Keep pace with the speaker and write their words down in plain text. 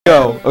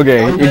Go.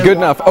 Okay, you're good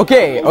enough.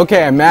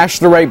 Okay, I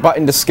mashed the right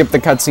button to skip the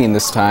cutscene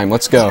this time.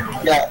 Let's go.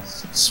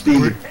 Yes,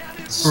 speed.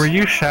 Were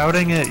you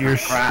shouting at your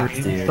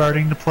screen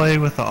starting to play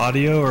with the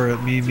audio, or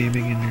at me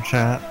memeing in your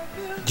chat?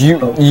 You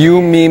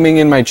memeing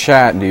in my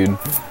chat, dude.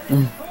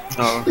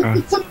 Oh, okay.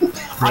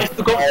 I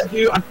forgot to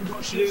do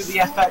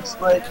the FX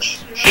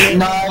glitch. Shit.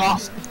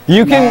 Nice.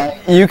 You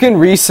can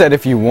reset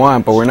if you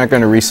want, but we're not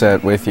gonna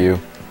reset with you.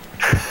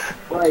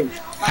 Great.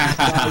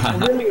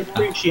 I really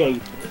appreciate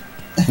it.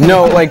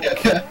 No, like,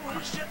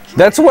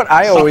 that's what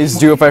I always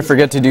do if I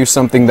forget to do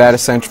something that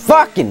essential.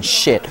 Fucking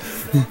shit.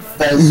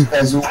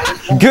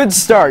 Good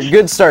start.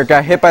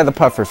 Got hit by the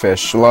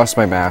pufferfish. Lost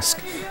my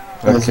mask.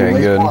 Okay,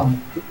 good. Do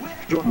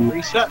you want to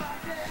reset?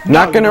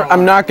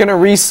 I'm not gonna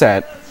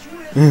reset.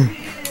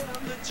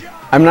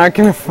 I'm not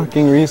gonna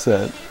fucking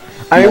reset.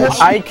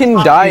 I can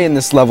die in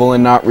this level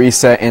and not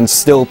reset and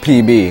still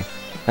PB.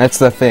 That's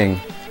the thing.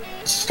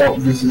 Stop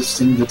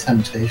resisting the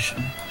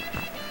temptation.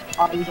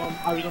 I was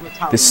on the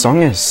tower. This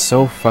song is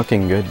so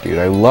fucking good, dude.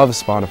 I love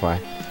Spotify.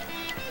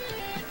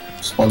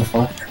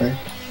 Spotify, okay.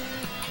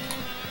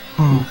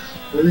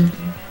 Really?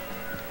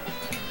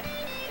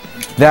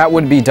 That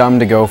would be dumb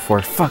to go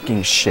for.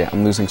 Fucking shit.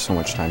 I'm losing so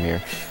much time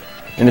here.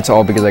 And it's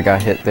all because I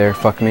got hit there.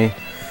 Fuck me.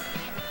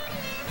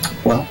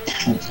 Well.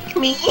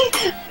 Me?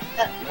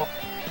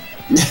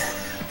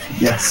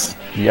 Yes.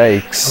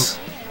 Yikes.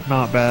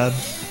 Not bad.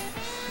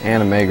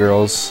 Anime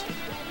girls.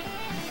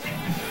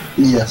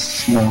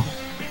 Yes, no.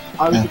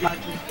 I was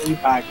imagining you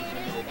back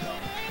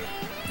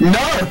in the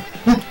No!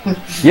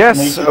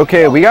 Yes,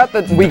 okay, we got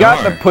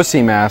the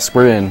pussy mask.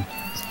 We're in.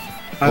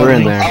 We're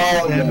in there.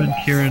 Sam and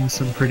Kieran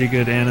some pretty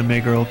good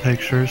anime girl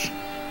pictures.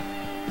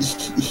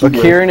 But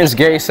Kieran is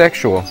gay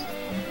sexual.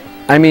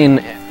 I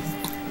mean,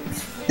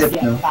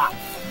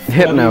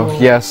 Hypno,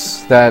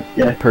 yes, that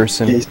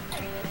person.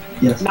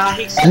 Yes. Nah,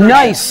 he's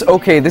Nice!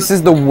 Okay, this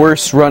is the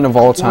worst run of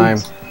all time.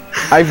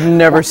 I've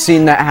never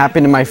seen that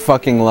happen in my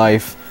fucking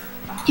life.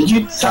 Did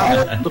you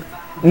die?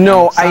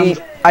 No, I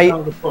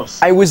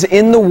was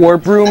in the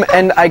warp room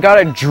and I got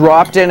a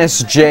dropped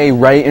NSJ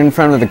right in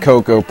front of the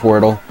Coco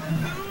portal.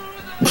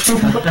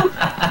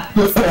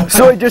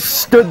 So I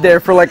just stood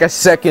there for like a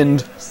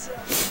second.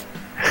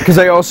 Because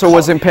I also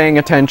wasn't paying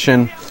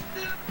attention.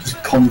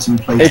 Just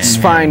contemplating. It's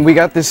fine, we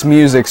got this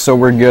music, so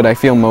we're good. I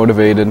feel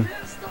motivated.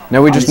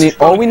 Now we just need,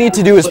 all we need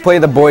to do is play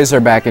The Boys Are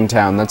Back in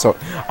Town, that's all.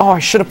 Oh, I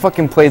should have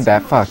fucking played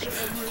that, fuck.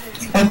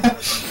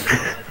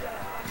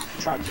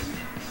 Tragic.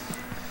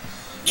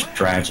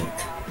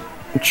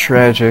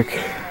 Tragic.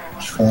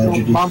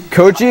 Tragedy.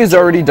 Koji is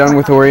already done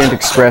with Orient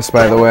Express,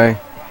 by the way.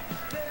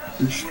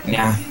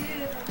 Yeah.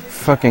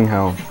 Fucking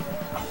hell.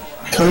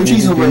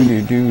 Koji's already.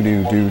 I'm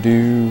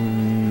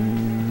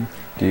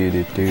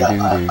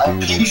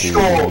pretty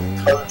sure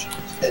Koji's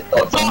hit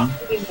that one.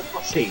 in the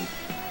pussy.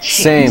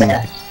 Same.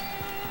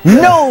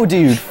 No,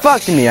 dude,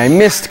 fuck me, I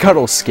missed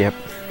Cuddle Skip.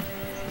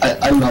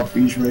 I love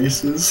these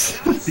races.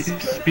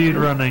 Speed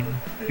running,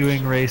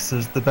 doing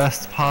races, the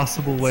best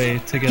possible way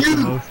to get the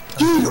most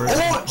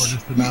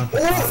shortest amount of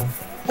time.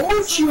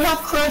 Orange, you have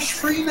Crash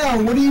Free now.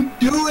 What are you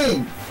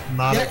doing?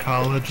 Not at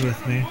college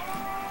with me.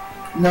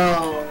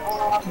 No.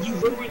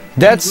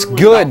 That's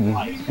good.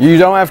 You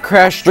don't have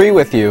Crash 3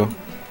 with you.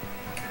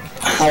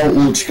 How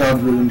Orange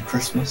God ruined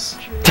Christmas.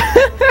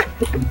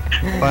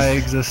 By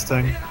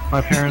existing.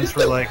 My parents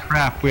were like,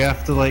 crap, we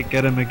have to like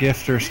get him a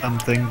gift or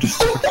something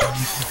just to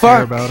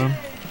care about him.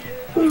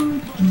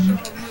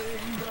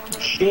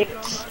 Shit.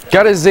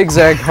 Gotta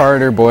zigzag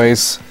harder,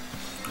 boys.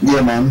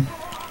 Yeah, man.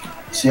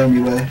 It's the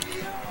only way.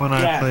 When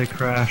I play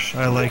Crash,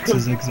 I like to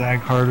zigzag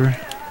harder.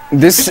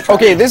 This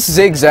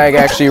zigzag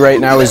actually right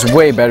now is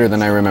way better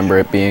than I remember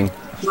it being.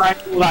 Drag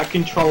all that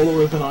controller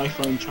with an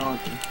iPhone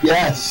charger.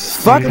 Yes.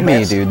 Fuck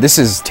me, dude. This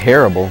is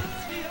terrible.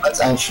 That's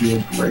actually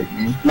a great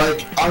meme.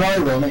 Like,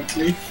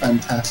 unironically,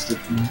 fantastic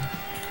meme.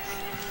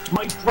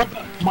 My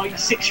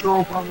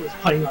 6-year-old brother was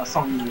playing that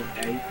song the other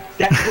day.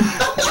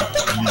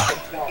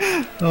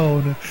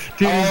 Oh no.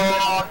 Dude, I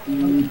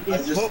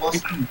just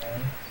lost him.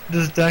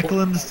 does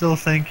Declan still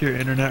think your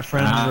internet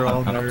friends are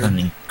all An nerds?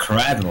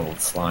 incredible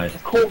slide.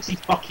 Of course he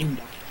fucking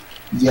does.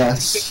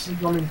 Yes.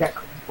 He's on in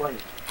Declan's brain.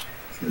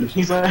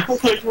 He's like,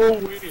 you're all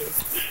weird.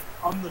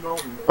 I'm the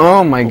normal.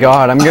 Oh my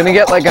god, I'm gonna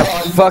get like a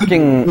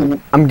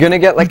fucking... I'm gonna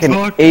get like an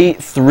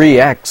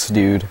 8-3X,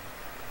 dude.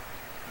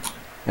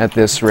 At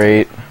this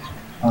rate.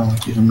 Oh,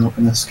 dude, I'm not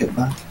gonna skip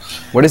that.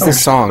 What is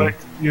this song?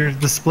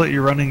 The split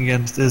you're running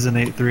against is an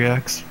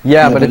 8-3X.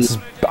 Yeah, but it's...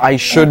 I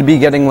should be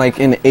getting like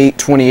an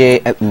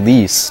 828 at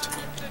least.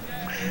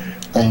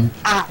 Dang.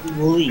 At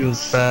least.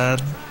 Feels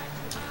bad.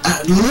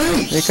 At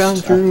least! Break on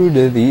through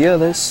to the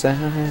other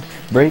side.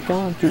 Break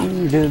on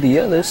through to the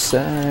other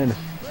side.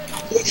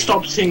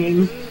 Stop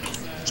singing,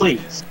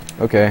 please.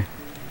 Okay.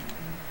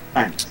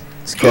 Thanks.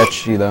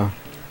 Sketchy though.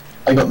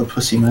 I got the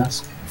pussy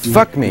mask.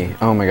 Fuck me.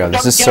 Oh my god,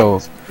 this is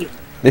so...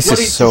 This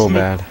is so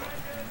bad.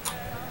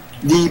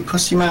 The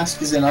pussy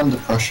mask is in Under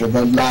Pressure,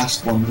 the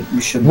last one that you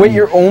should. Wait,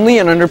 you're only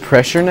in Under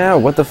Pressure now?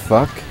 What the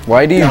fuck?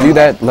 Why do you do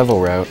that level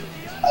route?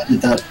 I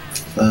did that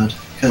third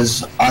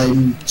because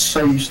I'm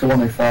so used to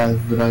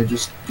 105 that I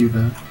just do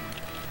that.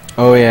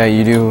 Oh yeah,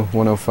 you do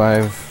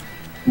 105.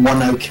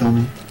 1-0 kill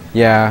me.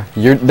 Yeah,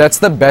 that's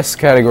the best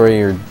category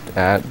you're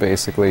at,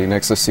 basically,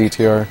 next to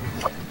CTR.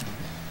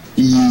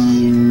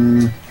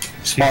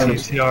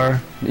 CTTR.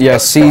 Yeah,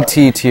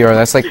 CTTR,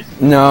 that's like...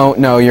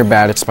 No, you're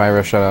bad at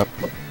Spyro, shut up.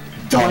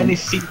 Done.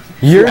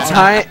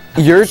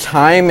 Your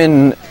time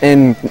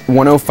in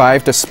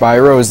 105 to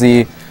Spyro is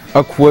the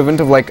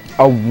equivalent of like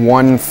a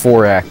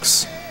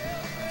 1-4x.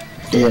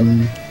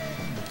 In...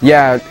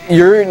 Yeah,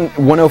 your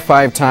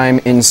 105 time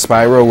in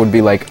Spyro would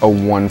be like a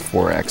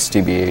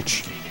 1-4x,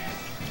 TBH.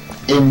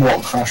 In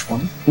what, Crash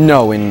 1?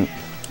 No,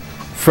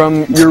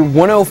 from your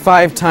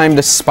 105 time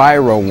to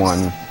Spyro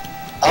 1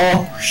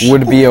 Oh,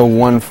 would be a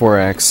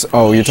 1-4x.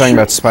 Oh, you're talking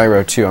about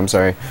Spyro 2, I'm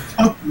sorry.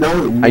 Oh, no, it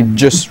wouldn't. I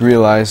just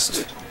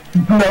realized.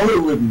 No,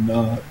 it would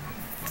not.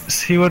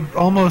 He would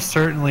almost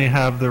certainly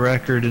have the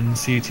record in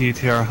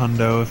CTTR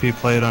Hundo if he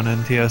played on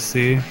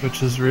NTSC,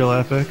 which is real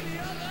epic.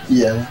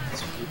 Yeah.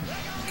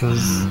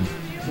 Because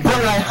But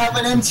I have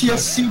an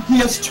NTSC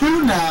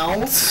PS2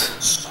 now,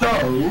 so...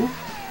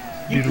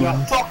 dude, when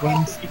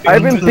I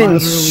haven't been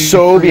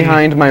so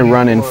behind my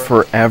run in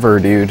forever,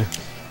 dude.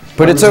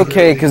 But it's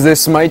okay, because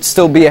this might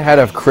still be ahead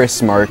of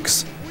Chris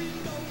Marks.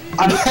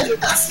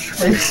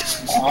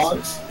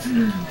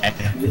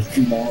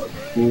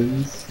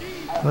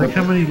 Like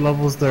how many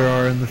levels there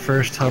are in the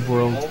first hub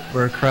world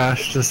where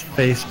Crash just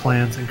face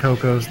plants and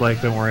Coco's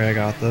like, don't worry, I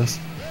got this.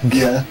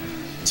 Yeah,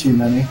 too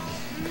many.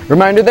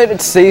 Reminder that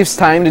it saves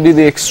time to do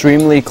the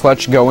extremely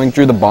clutch going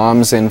through the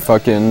bombs and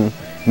fucking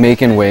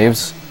making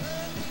waves.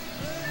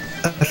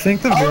 I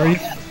think the very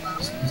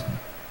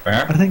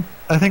Where?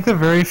 I think the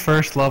very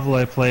first level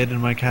I played in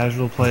my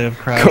casual play of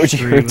Crash Koji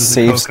 3 heard was the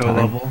saves Coco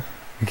time. level.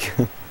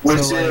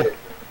 Was So, it...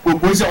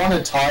 Was it on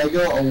a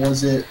Tiger, or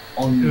was it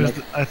on... It was,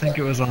 like, I think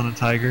it was on a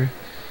Tiger.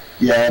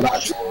 yeah,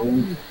 that's all.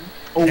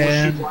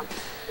 And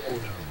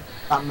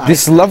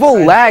This level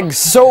lags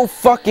so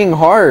fucking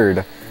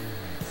hard.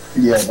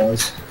 Yeah, it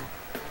does.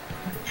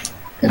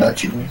 It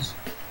actually does.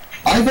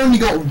 I've only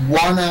got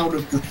 1 out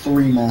of the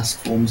 3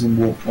 mask forms in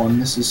Warp 1.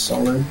 This is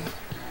solid.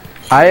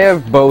 I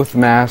have both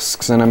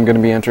masks, and I'm gonna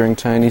be entering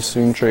Tiny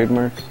soon,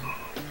 trademark.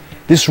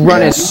 This run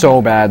Yeah. is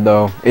so bad,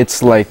 though.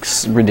 It's, like,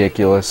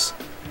 ridiculous.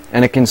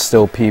 And it can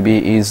still PB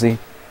easy.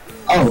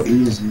 Oh,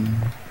 easy.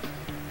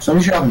 As long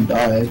as you haven't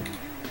died.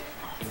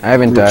 I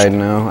haven't died,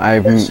 no. I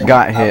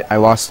got hit. I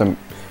lost him.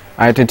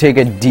 I had to take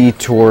a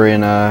detour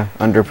in,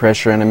 Under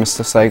Pressure, and I missed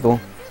a cycle,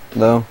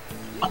 though.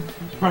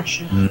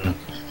 Pressure.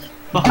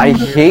 I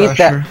hate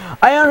Pressure. that.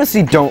 I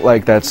honestly don't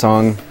like that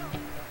song.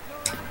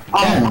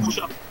 Oh,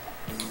 shut up.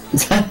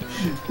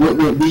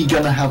 we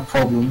gonna have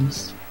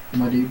problems,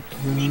 my dude.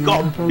 You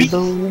got beat.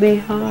 Lonely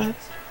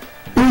hearts.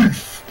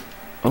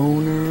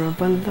 Owner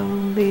of a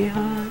lonely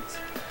heart.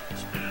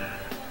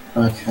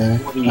 Okay. I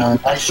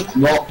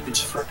dropped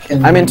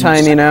frickin'... I'm in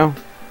Tiny now.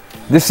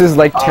 This is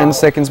like 10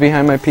 seconds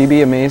behind my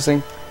PB,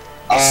 amazing.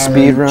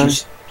 Speed run.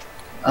 just-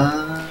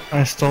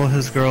 I stole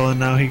his girl and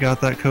now he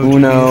got that Koji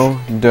Uno,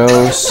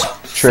 dos,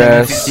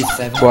 tres,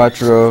 757.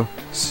 cuatro,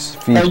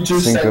 I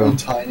just said cinco. I'm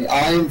tiny.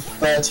 I'm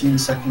 13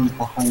 seconds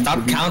behind. Stop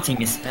you.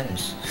 counting in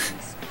Spanish.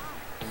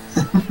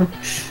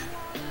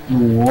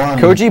 1.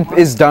 Koji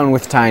is done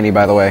with Tiny,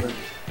 by the way.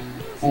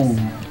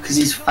 Because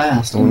he's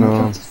fast.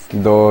 Uno,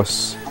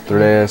 dos,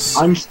 tres,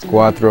 I'm still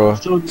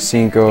cuatro,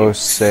 cinco,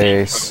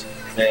 seis.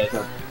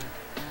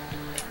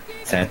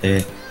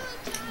 7.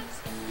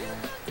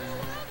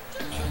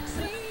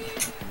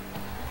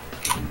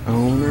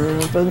 Owner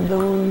of a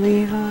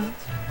lonely heart.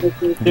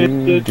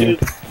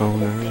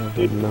 Owner of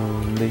a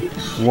lonely.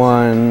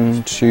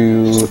 1,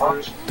 2,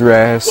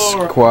 tres,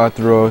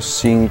 cuatro,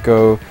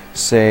 cinco,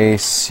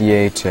 seis,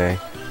 siete.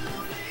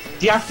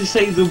 Do you have to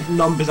say the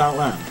numbers out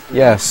loud?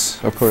 Yes,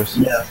 of course.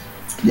 Yeah.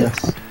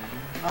 Yes.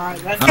 Alright,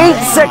 then. 8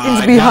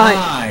 seconds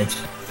behind.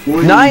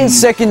 9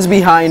 seconds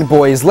behind,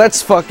 boys.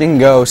 Let's fucking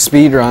go.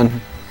 Speedrun.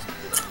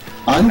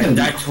 I'm I gonna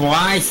died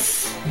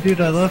twice.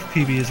 Dude, I love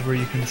PBs where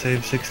you can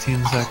save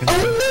 16 seconds.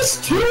 I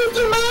missed 2 of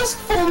the mask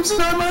forms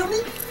and I'm only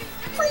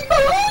 3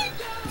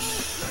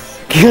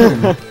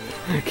 behind.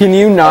 Can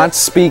you not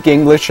speak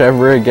English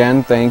ever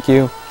again? Thank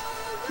you.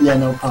 Yeah,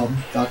 no problem.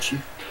 Got you.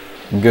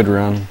 Good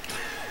run.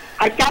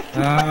 I got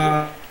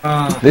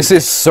you. This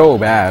is so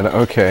bad.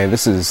 Okay,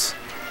 this is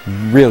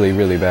really,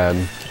 really bad.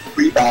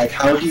 Free bag.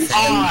 How do you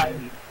I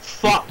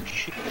fuck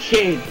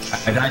kids.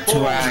 I died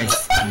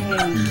twice.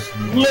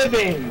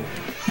 Living.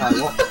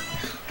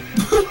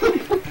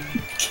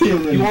 kill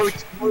him? You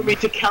want me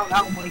to count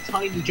out my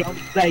tiny jump?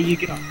 There you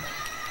go.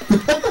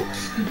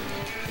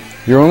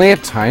 You're only a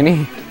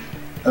tiny?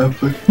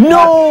 But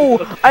No!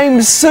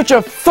 I'm such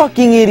a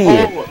fucking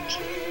idiot.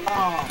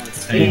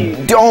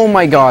 Oh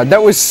my god,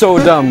 that was so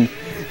dumb.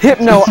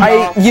 Hypno,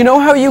 you know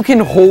how you can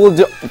hold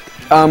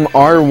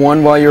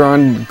R1 while you're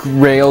on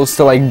rails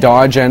to like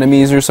dodge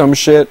enemies or some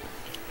shit?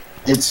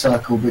 it's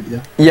circle, but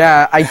yeah.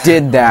 Yeah, I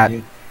did that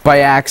by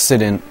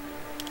accident.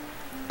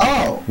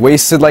 Oh,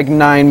 Wasted like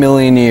 9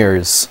 million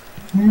years.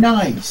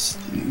 nice,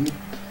 dude.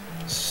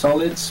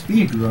 solid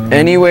speed run.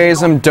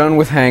 Anyways, I'm done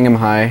with Hang 'em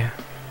High.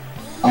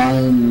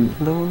 I'm...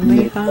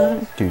 Lonely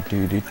heart. Do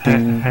do do do.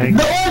 Hang.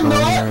 No, I'm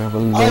not!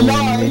 I Lonely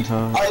lied!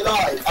 heart. I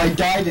lied! I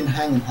died in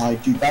Hang 'em High,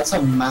 dude. That's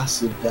a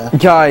massive death.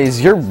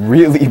 Guys, you're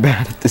really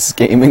bad at this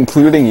game,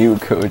 including you,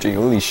 Koji.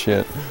 Holy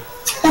shit.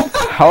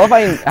 How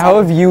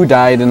have you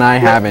died and I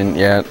haven't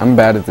yet? I'm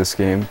bad at this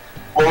game.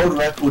 World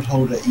record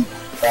holder equal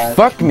bad.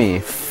 Fuck me.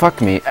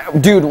 Fuck me.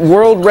 Dude,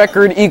 world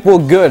record equal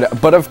good,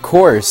 but of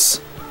course.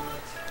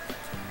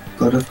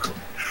 God of course.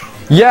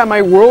 Yeah,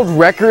 my world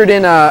record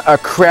in a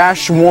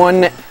Crash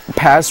 1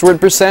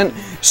 password percent,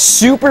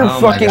 super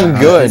fucking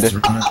good.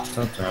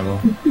 So terrible.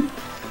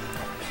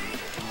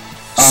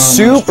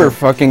 Super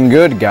fucking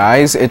good,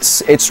 guys.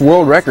 It's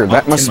world record.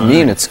 That must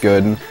mean it's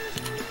good.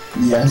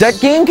 Yes. That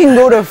game can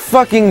go to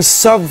fucking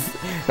sub.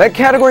 That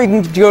category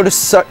can go to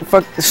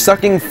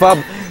sucking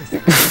fub.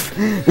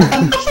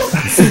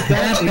 What's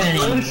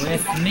happening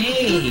with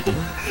me?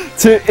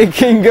 It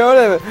can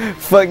go to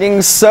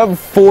fucking sub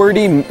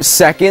 40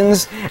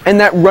 seconds, and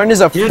that run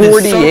is a Dude, it's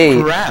 48.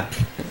 so crap.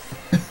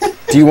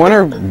 Do you want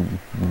to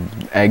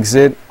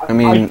exit? I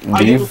mean, I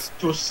leave. didn't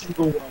to a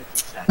single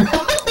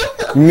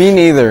one. Me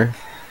neither.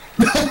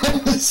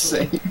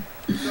 Same.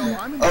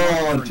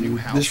 Oh,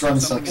 dude, this run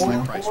sucks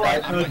now.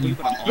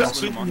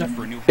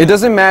 It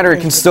doesn't matter.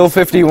 It can still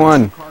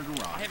 51.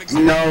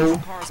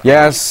 No,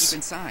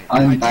 Yes.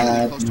 I'm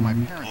bad. This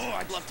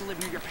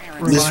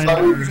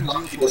run is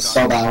lucky to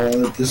sub hour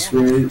at this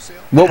rate.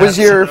 What was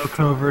your?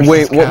 Sudoku versus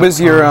Wait. What was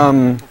your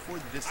Capcom.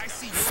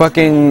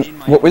 fucking?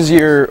 What was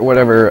your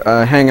whatever?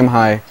 Hang 'em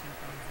High.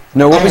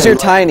 No. What was your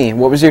tiny?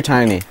 What was your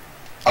tiny?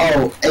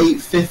 Oh,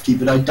 850,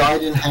 but I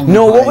died in Hang 'em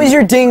No. What High. was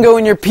your dingo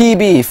and your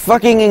PB?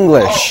 Fucking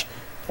English.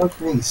 Fuck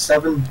me,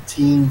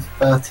 17,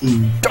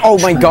 13. Oh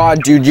my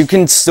god, dude, you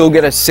can still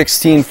get a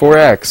 16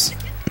 4X.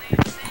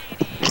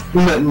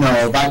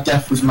 No, that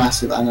death was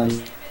massive, and I...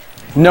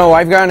 No,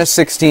 I've gotten a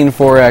 16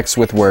 4X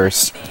with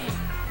worse.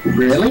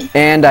 Really?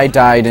 And I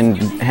died in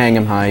Hang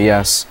 'em High,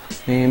 yes.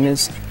 Name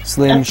is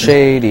Slim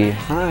Shady.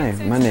 Hi,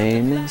 my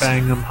name is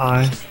Bang 'em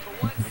high.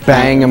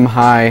 Bang 'em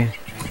High.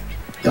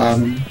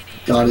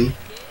 Gotti.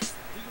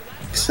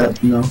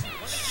 Except, no.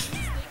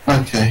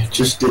 Okay,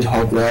 just did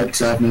hog ride,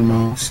 'cause I have no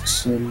masks,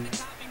 so...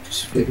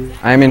 Just figured.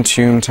 I'm in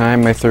Tomb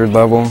Time, my 3rd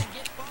level.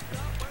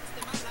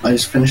 I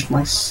just finished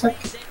my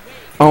 2nd.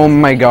 Oh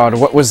my god,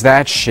 what was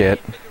that shit?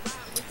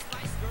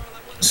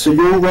 So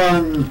your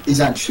run is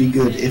actually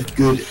good, if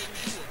good,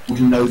 with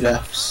no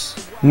deaths.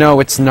 No,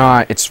 it's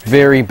not. It's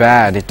very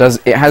bad.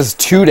 It has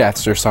 2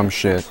 deaths or some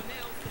shit.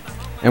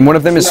 And one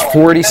of them is No,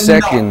 40 no,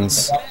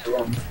 seconds.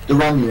 The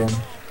run run.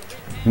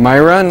 My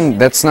run,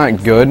 that's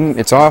not good.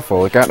 It's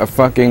awful. It got a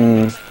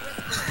fucking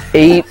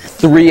 8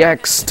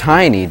 3X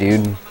tiny,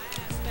 dude.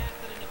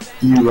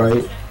 You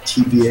right,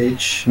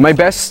 TBH. My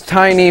best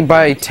tiny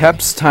by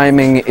Tep's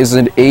timing is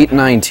an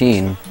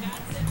 819.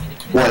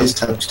 What is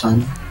touch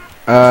time?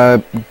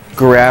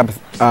 Grab,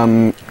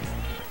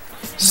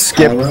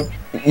 skip. Power up?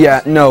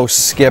 Yeah, no,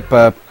 skip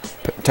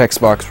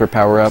text box for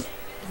power up.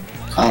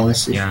 Oh, I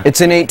see. Yeah.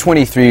 It's an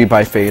 823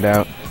 by fade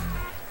out.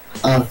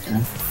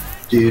 Okay.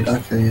 Dude,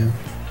 okay, yeah.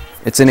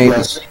 It's an 8.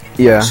 Yes.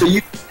 Yeah. So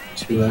you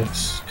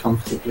 2x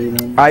comfortably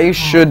then. I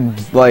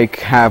should like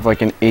have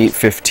like an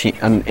 815,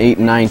 an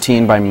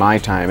 819 by my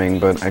timing,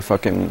 but I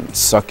fucking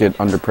suck it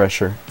under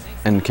pressure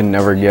and can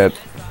never get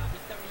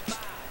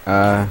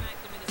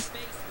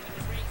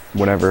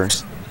whatever.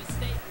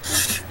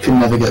 Can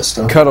never get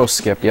stuff. Cuddle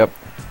skip, yep.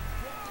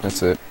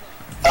 That's it.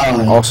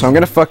 Oh, Also, I'm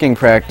gonna fucking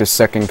practice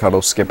 2nd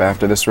cuddle skip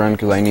after this run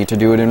because I need to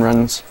do it in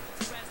runs.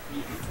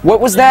 What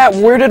was that?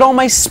 Where did all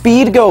my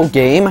speed go,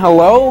 game?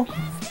 Hello?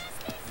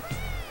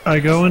 I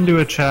go into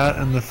a chat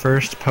and the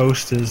first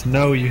post is,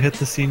 no, you hit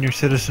the senior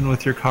citizen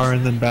with your car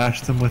and then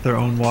bash them with their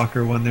own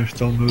walker when they're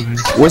still moving.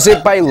 Was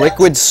it by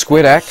Liquid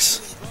Squid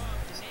X?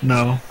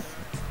 No.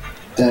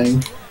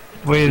 dang.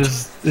 Wait,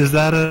 is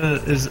that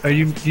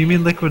do you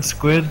mean Liquid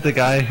Squid, the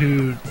guy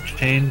who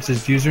changed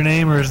his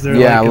username, or is there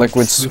Yeah, like a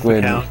Liquid spoof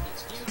Squid. account?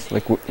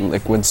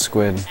 Liquid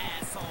Squid.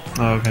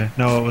 Oh, okay.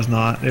 No, it was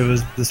not. It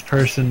was this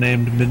person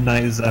named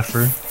Midnight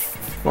Zephyr.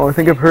 Oh, I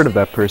think I've heard of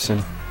that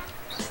person.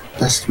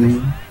 That's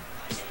me.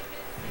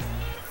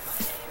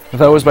 I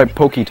thought it was by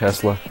Pokey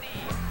Tesla.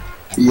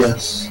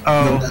 Yes.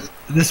 Oh,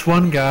 this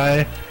one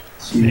guy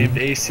That's you. named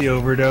AC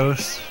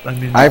Overdose. I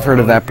mean, I've heard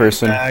of that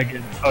person.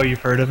 Oh,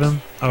 you've heard of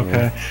him?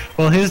 Okay.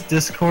 Well, his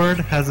Discord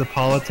has a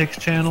politics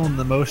channel, and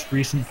the most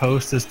recent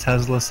post is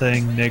Tesla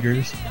saying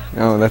niggers.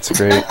 Oh, that's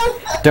great.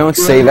 Don't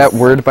say that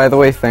word, by the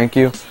way, thank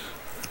you.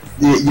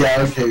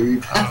 Yeah, okay,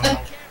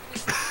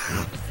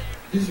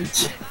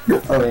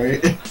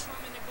 Alright.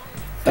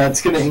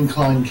 That's gonna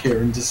incline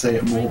Kieran to say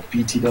it more,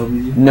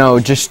 BTW. No,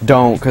 just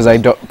don't, because I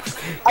don't...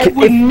 I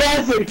would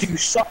never do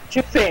such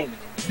a thing.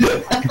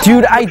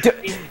 Dude, I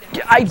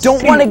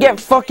don't want to get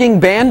fucking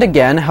banned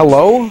again,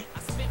 hello?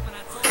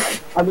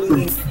 I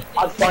mean,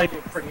 I'd find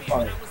it pretty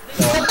funny.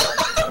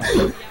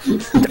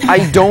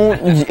 I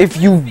don't... If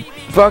you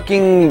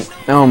fucking...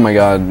 Oh my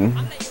god.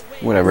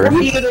 Whatever.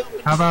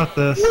 How about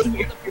this?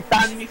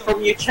 ban me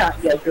from your chat.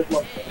 Yeah, good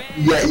luck.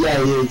 Yeah, he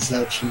is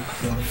actually.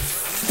 Yeah.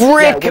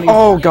 Frick!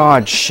 Oh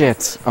god,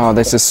 shit. Oh,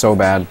 this is so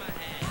bad.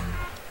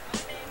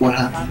 What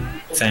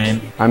happened?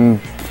 Same. I'm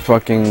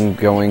fucking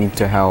going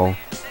to hell.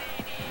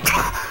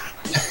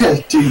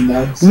 Dude,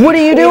 nuts. What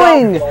are you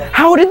doing?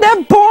 How did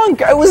that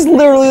bonk? I was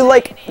literally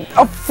like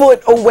a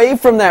foot away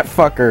from that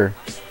fucker.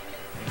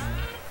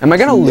 Am I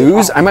gonna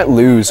lose? I might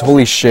lose.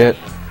 Holy shit.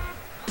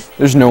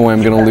 There's no way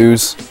I'm gonna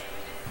lose.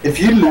 If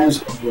you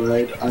lose a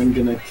ride, I'm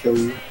gonna kill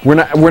you. We're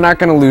not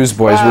gonna lose,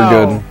 boys. We're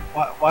good.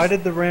 Why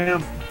did the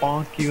ramp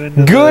bonk you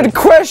into Good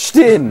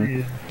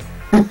question!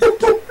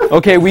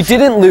 Okay, we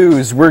didn't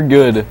lose. We're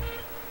good.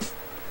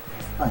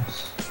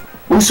 Nice.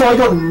 Also, I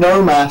got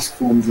no mask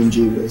forms in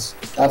Jeebus.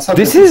 That's how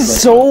This different is it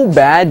so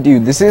bad,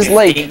 dude. This is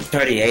like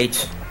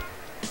 38.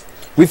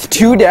 with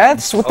 2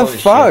 deaths? What the Holy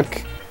fuck?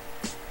 shit.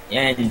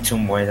 Yeah, and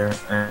Tomb Raider.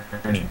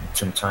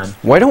 Tomb Time.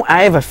 Why don't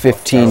I have a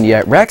 15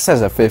 yet? Rex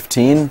has a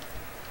 15.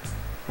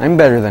 I'm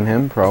better than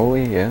him,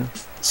 probably, yeah.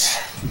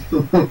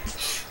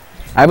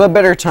 I have a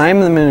better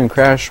time than him in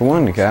Crash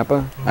 1,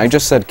 Kappa. I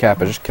just said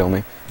Kappa, just kill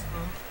me.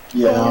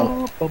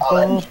 Yeah.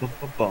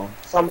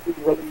 Something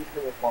really new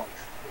at launch.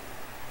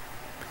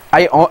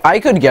 I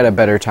could get a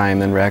better time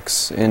than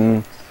Rex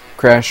in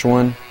Crash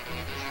 1.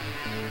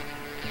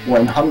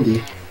 When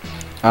Humdy.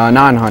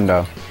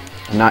 Non-Hundo.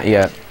 Not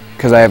yet.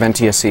 Because I have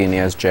NTSC and he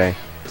has J.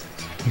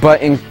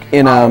 But in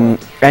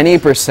any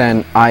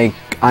percent,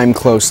 I'm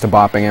close to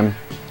bopping him.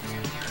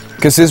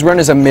 Because his run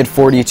is a mid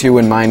 42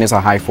 and mine is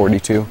a high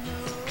 42.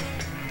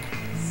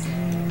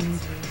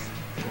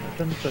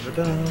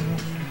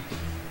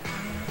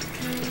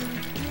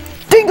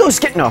 Dingo's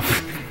getting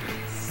off!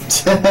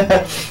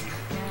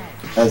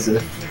 As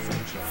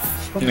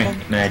if.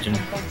 Imagine.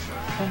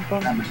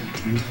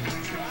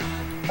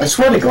 I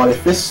swear to God,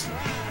 if this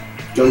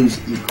goes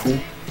equal.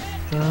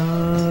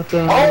 Oh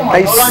my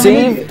I God, I'm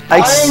saved-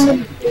 an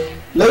idiot.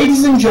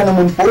 Ladies and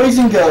gentlemen, boys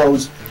and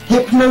girls,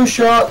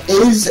 HypnoShark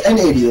is an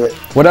idiot.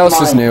 What else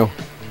is Mine. new?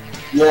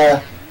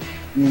 Yeah.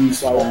 I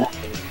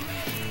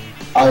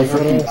What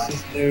freaking. else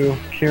is new?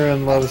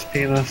 Kieran loves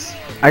penis.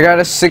 I got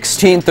a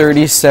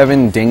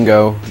 1637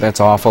 Dingo. That's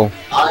awful.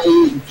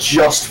 I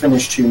just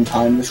finished Tomb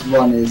Time. This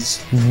run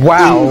is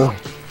Wow.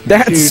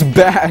 That's Dude.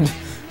 bad.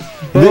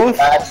 Both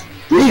bad.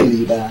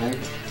 Really bad.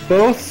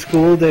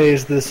 school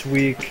days this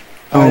week.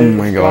 Oh I've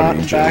my God,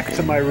 gotten are you back joking?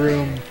 to my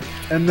room,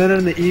 and then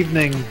in the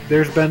evening,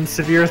 there's been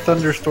severe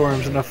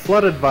thunderstorms and a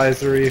flood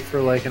advisory for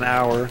like an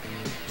hour.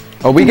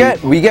 Oh, we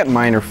get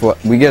minor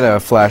we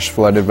get flash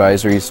flood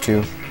advisories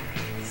too.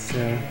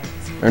 Yeah.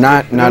 Or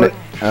not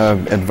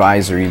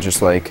advisory,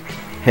 just like,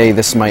 hey,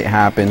 this might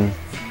happen.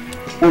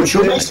 Well,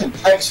 you're based in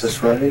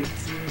Texas, right?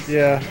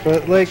 Yeah,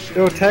 but like,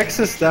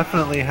 Texas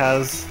definitely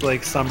has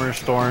like summer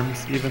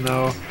storms, even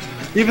though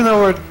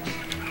we're,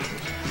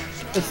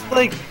 it's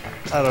like,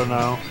 I don't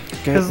know,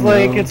 because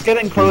like it's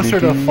getting closer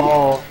to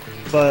fall,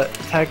 but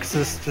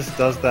Texas just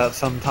does that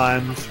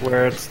sometimes,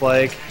 where it's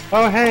like,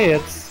 oh hey,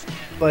 it's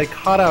like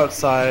hot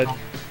outside.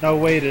 No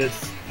wait,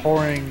 it's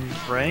pouring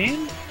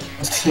rain.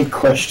 That's a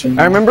question.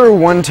 I remember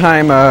one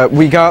time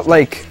we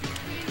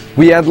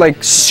had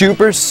like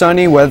super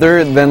sunny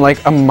weather, then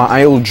like a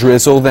mild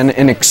drizzle, then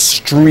an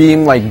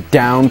extreme like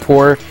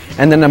downpour,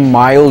 and then a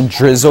mild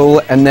drizzle,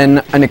 and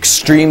then an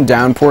extreme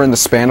downpour in the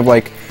span of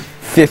like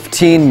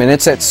 15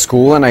 minutes at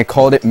school, and I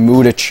called it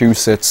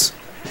Moodachusetts.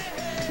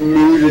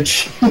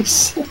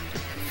 Moodachusetts.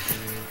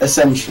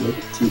 Essentially,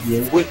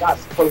 TBA. Was that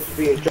supposed to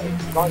be a joke?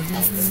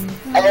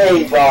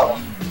 Hey, well,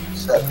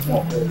 that's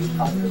not really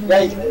kind of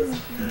negative.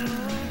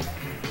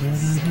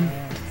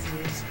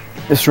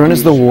 This run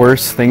is the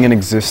worst thing in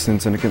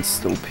existence, and it can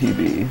still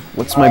PB.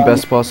 What's my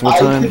best possible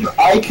time?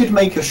 I could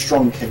make a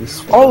strong case.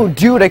 For Oh,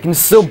 dude, I can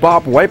still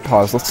bop White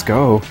Paws. Let's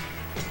go.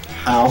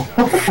 How?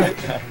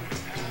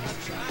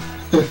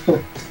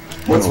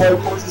 What's my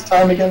course's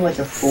time again? Like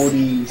a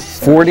 40...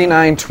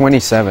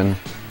 49:27.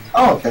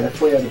 Oh, okay, I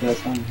thought you had a better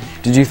time.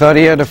 Did you thought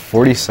he had a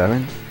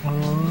 47?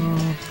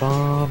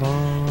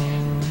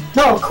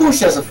 No, of course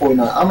he has a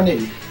 49. I'm an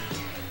idiot.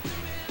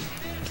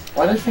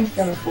 Why do I think he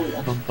had a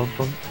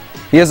 49?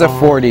 He has a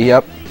 40.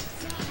 Yep.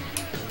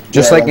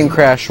 Just Yeah, like in that's-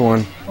 Crash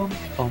 1.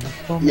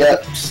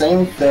 Yep,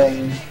 same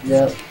thing.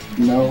 Yep,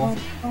 no.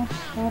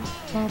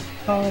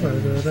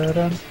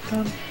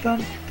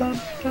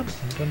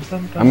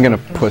 I'm gonna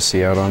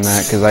pussy out on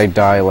that because I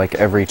die like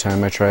every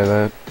time I try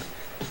that.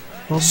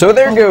 So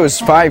there goes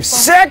 5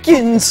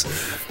 seconds!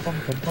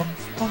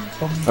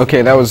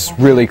 Okay, that was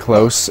really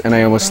close, and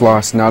I almost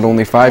lost not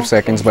only 5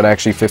 seconds, but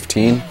actually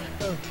 15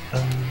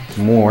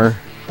 more.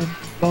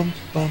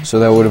 So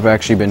that would have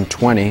actually been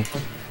 20,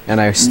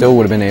 and I still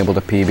would have been able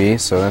to PB,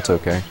 so that's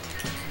okay.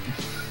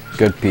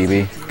 Good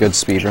PB, good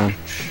speedrun.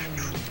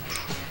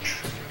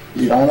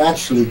 Dude, I'm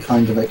actually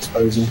kind of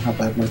exposing how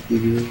bad my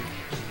PB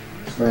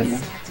is right now.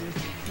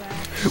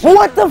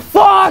 What the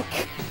fuck?!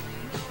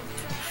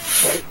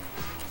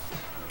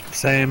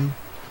 Same.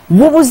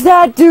 What was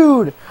that,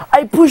 dude?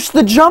 I pushed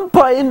the jump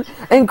button,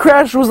 and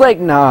Crash was like,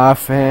 nah,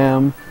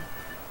 fam.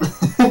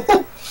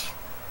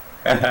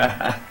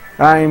 I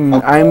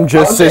I'm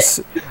just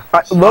as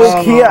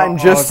low key. I'm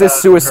just as that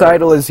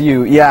suicidal as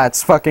you. Yeah,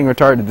 it's fucking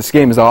retarded. This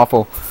game is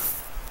awful.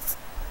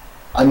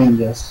 I mean,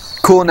 yes.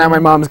 Cool. Now my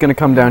mom's gonna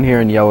come down here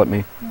and yell at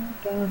me.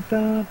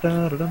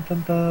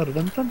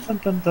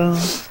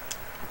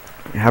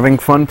 Having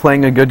fun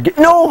playing a good game.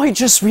 No, I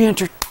just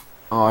re-entered.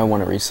 Oh, I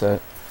want to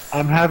reset.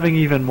 I'm having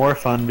even more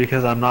fun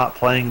because I'm not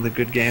playing the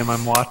good game,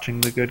 I'm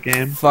watching the good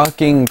game.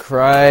 Fucking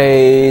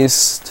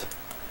Christ.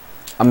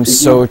 I'm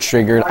so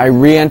triggered. I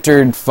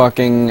re-entered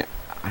fucking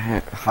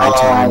high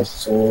times.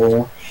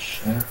 So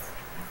shit.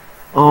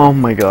 Oh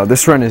my god,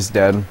 this run is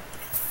dead.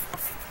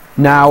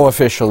 Now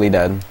officially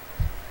dead.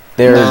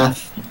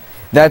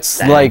 That's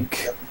Damn.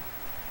 like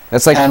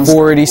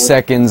 40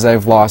 seconds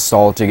I've lost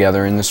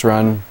altogether in this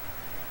run.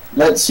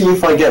 Let's see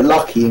if I get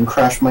lucky and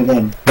crash my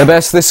game. The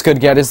best this could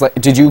get is like,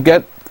 did you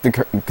get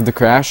the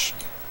crash?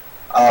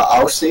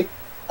 I'll see.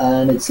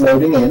 And it's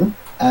loading in.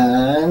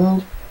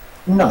 And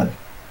no,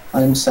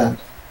 I'm sad.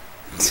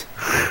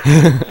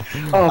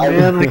 Oh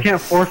man, I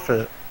can't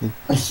forfeit.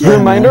 Yeah,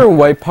 Reminder,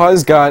 White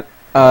Paws got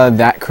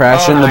that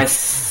crash in the.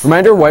 Nice.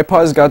 Reminder, White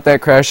Paws got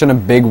that crash in a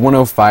big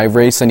 105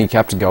 race and he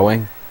kept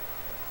going.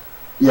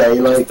 Yeah,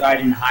 you Just like.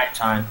 died in high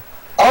time.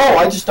 Oh,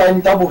 I just died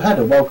in double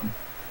header. Welcome.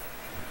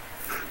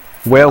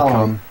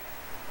 Welcome.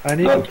 I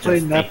need to play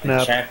Just Nep take the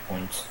Nep.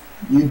 checkpoints.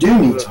 You do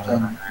need to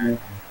play.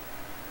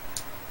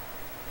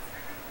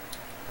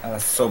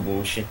 That's so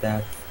bullshit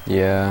that.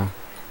 Yeah.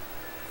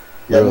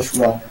 Yeah, this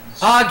runs.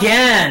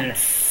 Again!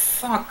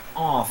 Fuck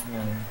off,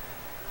 man.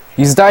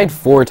 He's died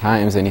 4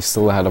 times and he's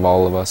still ahead of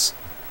all of us.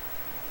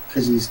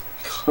 Because he's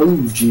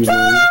Koji.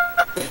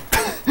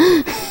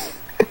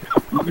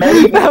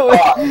 Maybe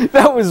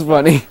That was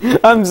funny.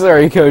 I'm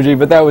sorry, Koji,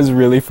 but that was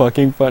really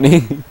fucking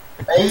funny.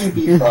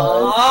 Maybe 5.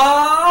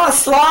 Oh,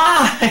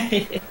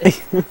 slide!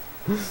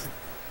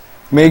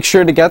 Make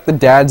sure to get the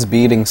dad's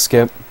beating,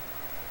 Skip.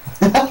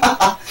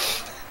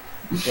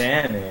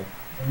 Damn it.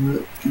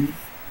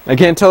 I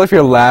can't tell if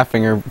you're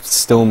laughing or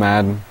still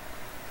mad.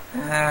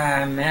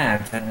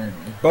 Man.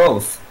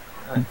 Both.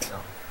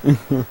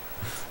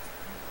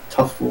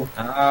 Tough war.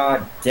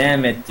 Oh,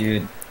 damn it,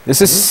 dude. This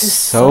is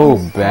so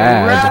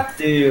bad. Crap,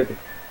 dude.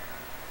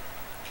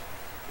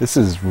 This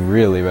is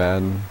really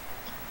bad.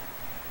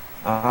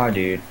 Oh,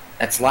 dude.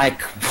 That's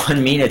like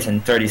 1 minute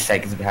and 30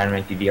 seconds behind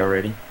my PB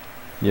already.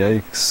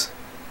 Yikes.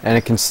 And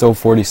it can still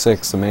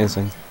 46.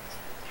 Amazing.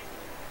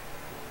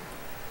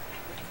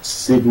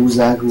 Sigu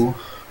Zagu.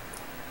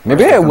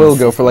 Maybe I will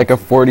go for like a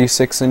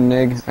 46 in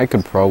Nig. I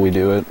could probably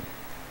do it.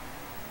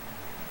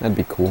 That'd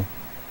be cool.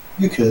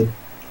 You could.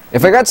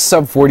 If I got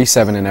sub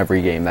 47 in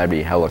every game, that'd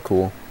be hella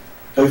cool.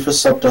 Go for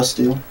sub Dust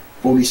Deal.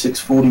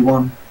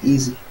 46-41.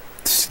 Easy.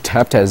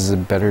 Tapped has a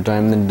better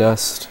time than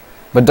Dust.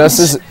 But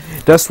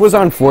Dust was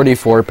on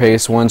 44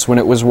 pace once when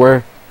it was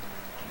where.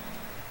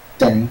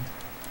 Dang.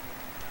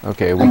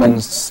 Okay, we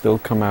can still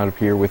come out of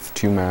here with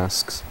 2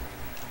 masks.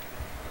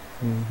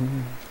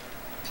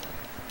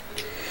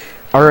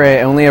 Alright,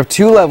 I only have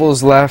 2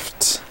 levels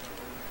left.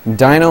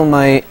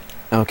 Dynamite.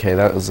 Okay,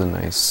 that was a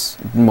nice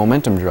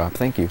momentum drop.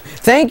 Thank you.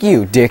 Thank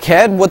you,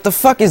 dickhead! What the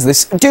fuck is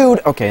this? Dude!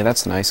 Okay,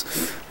 that's nice.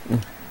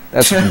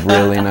 That's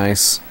really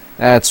nice.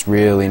 That's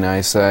really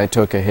nice. I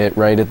took a hit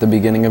right at the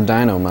beginning of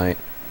Dynamite.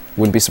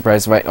 Wouldn't be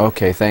surprised if I...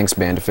 Okay, thanks,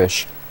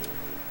 Bandafish.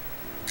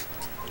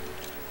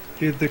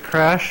 Dude, the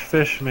crash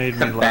fish made me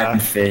Band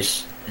laugh.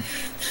 fish.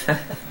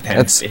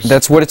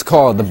 That's what it's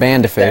called, the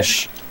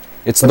Bandafish.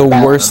 It's the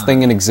worst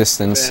thing in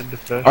existence.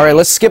 Bandafish. Alright,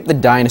 let's skip the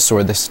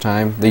dinosaur this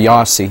time. The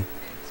Yossi.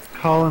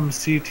 Call him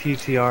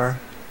CTTR.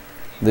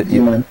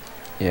 You man.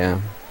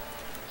 Yeah.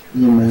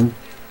 You man.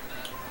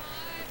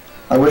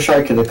 I wish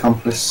I could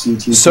accomplish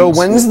CT. So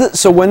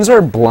when's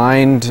our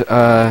blind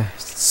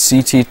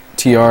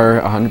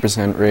CTTR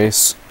 100%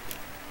 race?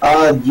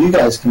 You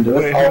guys can do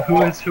it.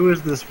 Wait, who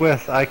is this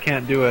with? I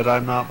can't do it.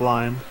 I'm not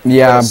blind.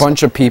 Yeah, Yes. a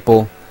bunch of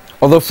people.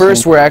 Although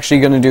first we're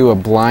actually gonna do a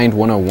blind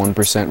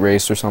 101%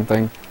 race or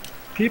something.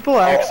 People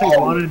actually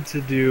wanted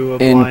to do a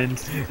In- blind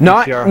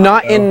CTR.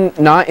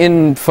 Not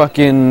in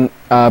fucking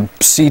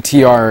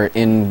CTR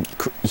in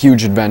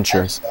Huge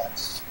Adventure.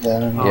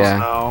 Yeah. Oh, Yeah.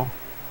 no.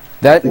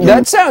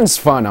 That sounds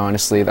fun,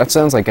 honestly. That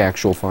sounds like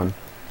actual fun.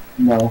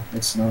 No,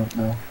 it's not.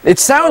 No. It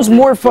sounds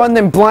more fun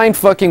than blind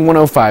fucking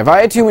 105.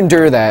 I had to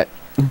endure that.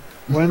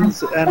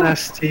 When's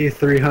NST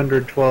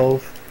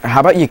 312? How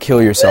about you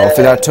kill yourself?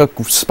 That took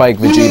Spike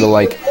Vegeta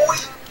like...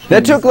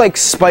 That took like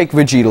Spike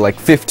Vegeta like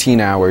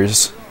 15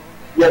 hours.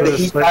 Yeah, but Is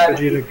he's Spike bad.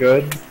 Vegeta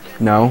good?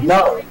 No?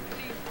 No.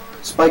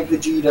 Spike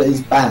Vegeta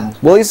is bad.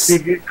 Well, he's...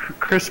 Dude, get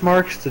Chris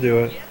Marks to do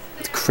it.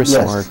 Chris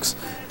Yes. Marks.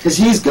 Because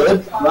he's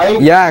good,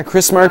 right? Yeah,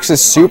 Chris Marks is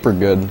super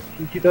good.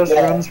 He does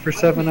runs for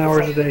 7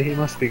 hours a day. He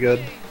must be good.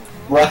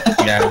 Right.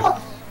 Yeah.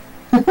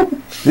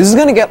 This is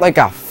gonna get like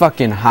a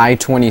fucking high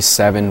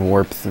 27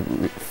 warp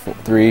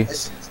 3.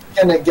 It's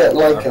gonna get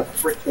like a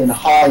freaking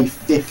high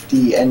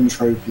 50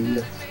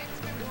 entropy.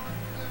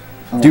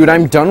 Dude,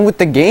 I'm done with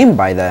the game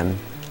by then.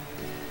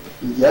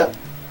 Yep.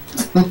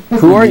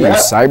 Who are you, Yeah.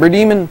 Cyber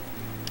Demon?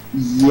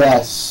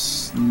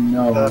 Yes.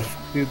 No.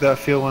 Dude, that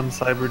feel one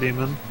Cyber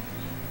Demon.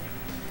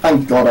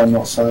 Thank God I'm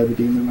not Cyber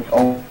Demon. Like,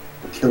 oh,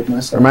 I killed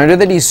myself. Reminder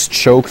that he's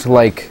choked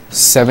like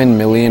 7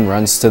 million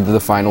runs to the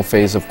final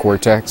phase of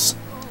Cortex.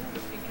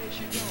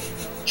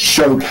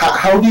 Choke?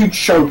 How do you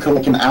choke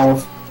like an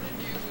hour?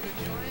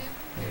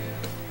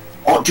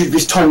 Oh, dude,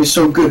 this time is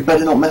so good.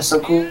 Better not mess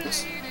up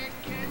course.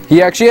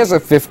 He actually has a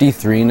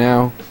 53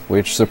 now,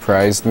 which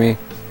surprised me.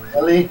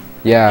 Really?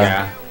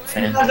 Yeah. If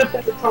he has a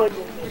better time than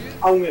me,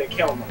 I'm gonna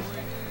kill him.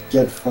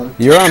 Get fucked.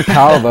 You're on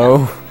PAL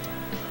though.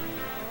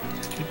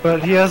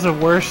 But he has a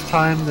worse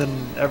time than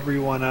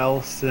everyone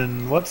else.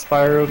 In what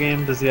Spyro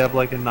game does he have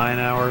like a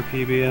 9-hour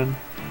PB in?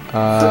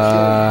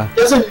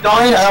 There's a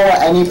 9-hour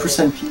any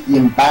percent PB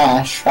in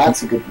Bash.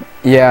 That's a good one.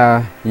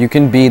 Yeah, you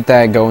can beat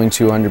that going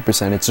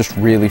 200%. It's just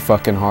really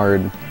fucking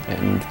hard,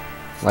 and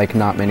like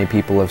not many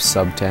people have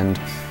sub-10'd.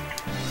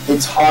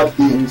 It's hard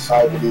beating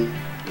Cyber Demon.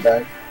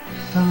 Okay?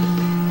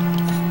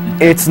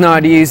 It's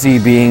not easy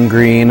being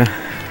green.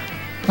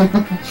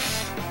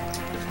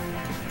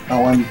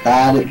 Oh, I'm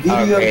bad at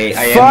video. Okay,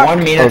 I Fuck! am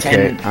 1 minute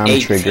Okay, and I'm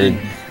 18 triggered.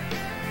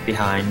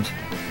 behind.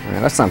 Yeah,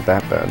 that's not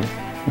that bad.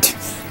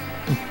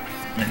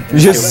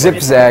 Just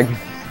zigzag.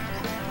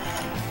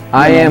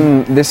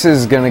 This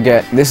is gonna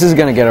get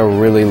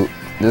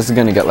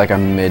like a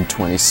mid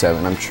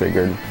 27. I'm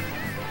triggered.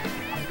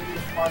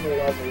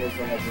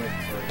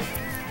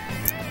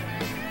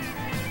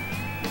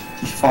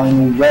 The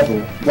final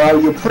level.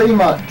 Well, you're pretty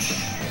much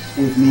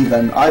with me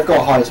then. I've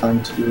got high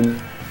time to do.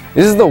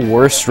 This is the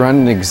worst run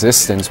in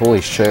existence. Holy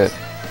shit.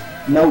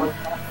 No.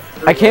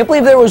 I can't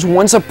believe there was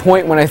once a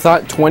point when I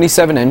thought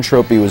 27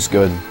 entropy was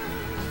good.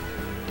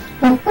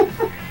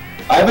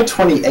 I have a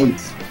 28.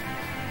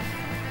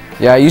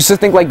 Yeah, I used to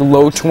think like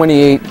low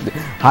 28,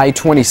 high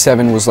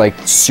 27 was like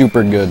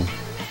super good.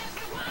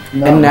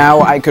 No. And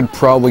now I could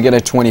probably get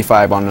a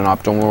 25 on an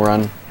optimal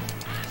run.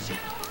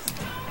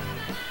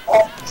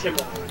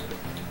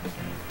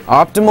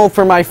 Optimal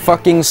for my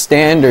fucking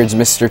standards,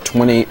 Mr.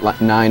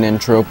 29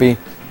 entropy.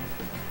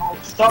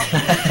 Stop.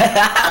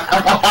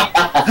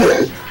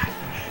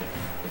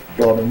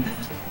 Got him.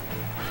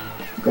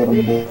 Got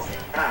him, boy.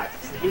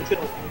 You can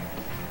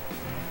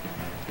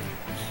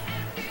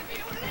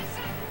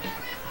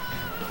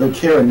Look,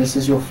 Kieran, this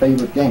is your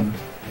favorite game.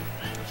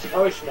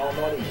 Oh, it's not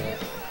anymore.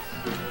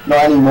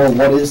 Not anymore,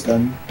 what is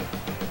then?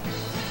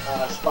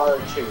 Spyro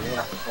 2, we'll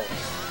have to call it.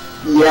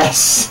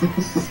 Yes!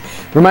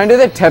 Reminder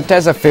that Tept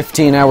has a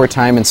 15-hour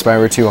time in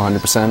Spyro 2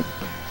 100%.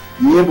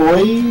 Yeah,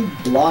 boy,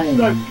 blind.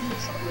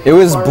 It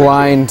was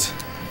blind.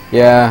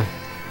 Yeah.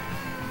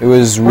 It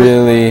was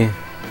really...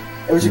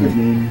 It was a good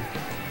meme.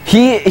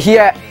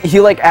 He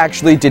like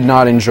actually did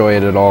not enjoy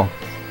it at all.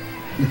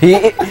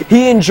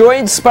 He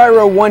enjoyed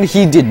Spyro 1,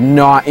 he did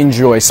not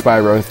enjoy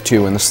Spyro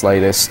 2 in the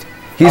slightest.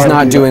 He's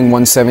not doing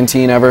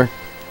 117 ever,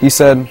 he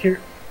said.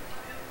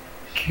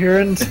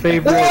 Kieran's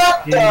favorite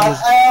What the game is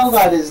hell?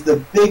 That is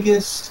the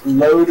biggest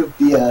load of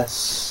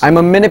BS. I'm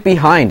a minute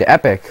behind,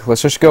 epic.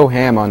 Let's just go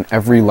ham on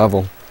every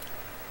level.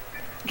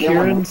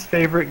 Kieran's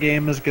favorite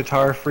game is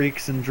Guitar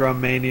Freaks and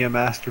Drum Mania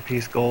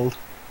Masterpiece Gold.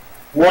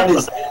 What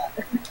is that?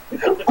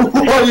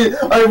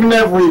 I've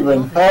never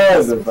even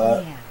heard of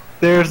that.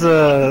 There's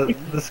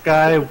this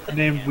guy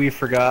named We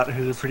Forgot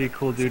who's a pretty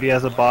cool dude. He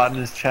has a bot in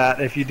his chat.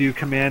 If you do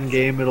command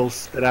game, it'll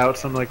spit out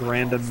some like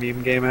random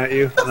meme game at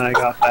you, and I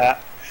got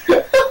that.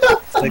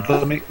 Like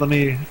let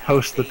me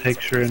post the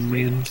picture in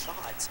memes.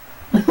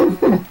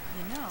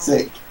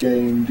 Sick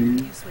game,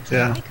 dude.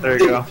 Yeah, there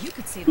you go.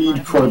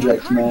 Speed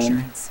project,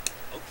 man.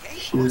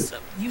 Shit.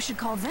 You should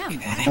call them.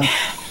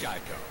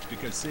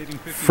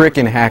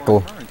 Frickin'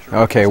 hackle.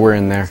 Okay, we're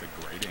in there.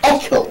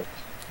 Echo!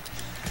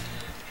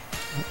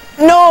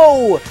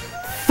 No!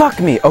 Fuck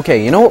me.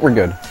 Okay, you know what? We're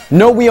good.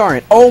 No, we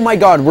aren't. Oh my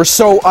god, we're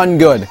so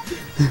ungood.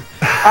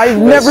 I've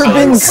never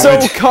been so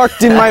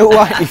cucked in my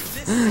life.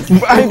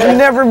 I've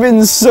never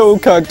been so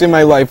cucked in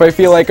my life. I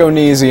feel like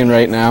Onizian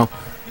right now.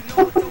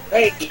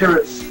 Hey,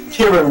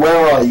 Kieran,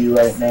 where are you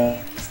right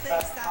now?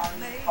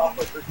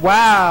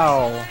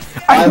 Wow.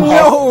 I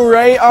know,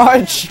 right,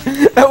 Arch?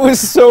 That was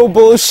so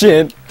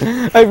bullshit.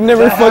 I've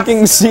never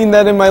fucking seen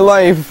that in my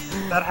life.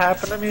 That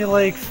happened to me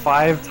like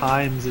 5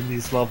 times in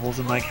these levels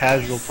in my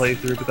casual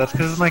playthrough, but that's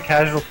because of my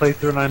casual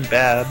playthrough and I'm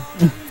bad.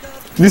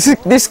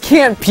 This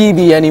can't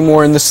PB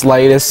anymore in the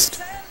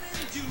slightest.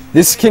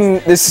 This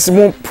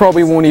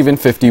probably won't even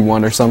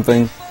 51 or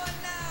something.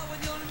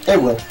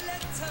 It will.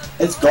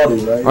 It's gotta,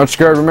 right?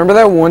 Archguard, remember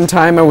that one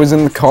time I was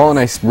in the call and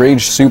I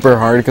raged super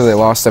hard because I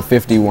lost a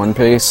 51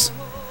 pace?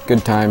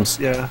 Good times.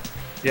 Yeah.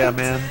 Yeah,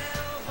 man.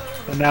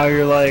 And now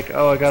you're like,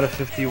 oh, I got a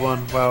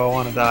 51. Wow, I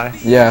want to die.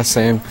 Yeah,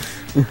 same.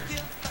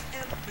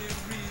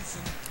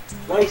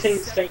 why are you saying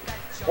the same?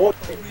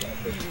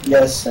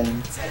 Yes,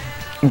 same.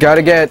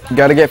 Gotta get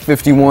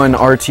 51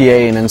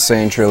 RTA and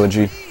Insane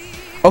Trilogy.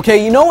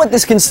 Okay, you know what?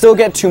 This can still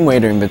get Tomb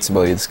Raider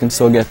invincibility. This can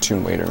still get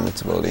Tomb Raider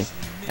invincibility.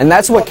 And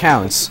that's what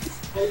counts.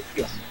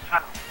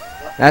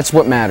 That's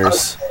what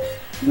matters.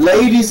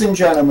 Ladies and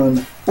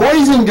gentlemen,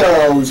 boys and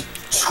girls,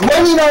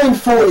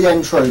 2940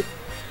 intro.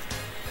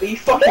 Are you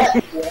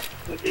fucking...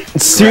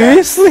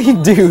 Seriously?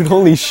 Dude,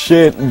 holy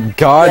shit.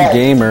 God Yeah.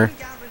 gamer.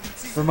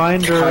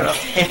 Reminder.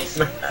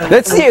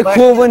 That's the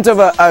equivalent of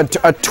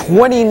a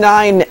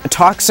 29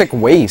 toxic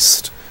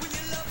waste.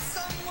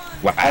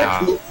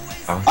 Wow.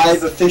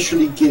 I've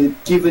officially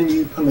given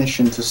you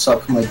permission to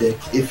suck my dick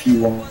if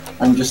you want.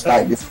 I'm just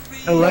that good.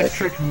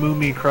 Electric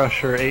Moomy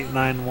Crusher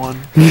 891.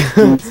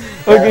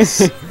 Okay.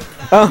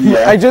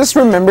 Yeah. I just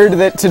remembered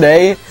that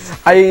today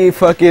I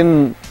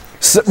fucking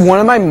one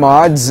of my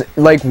mods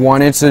like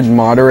wanted to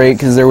moderate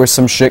because there was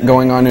some shit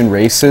going on in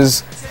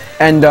races,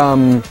 and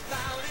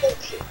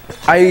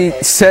I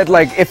said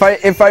like if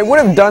I would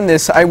have done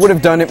this, I would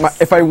have done it.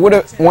 If I would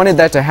have wanted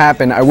that to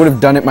happen, I would have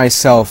done it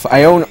myself.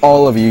 I own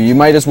all of you. You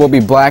might as well be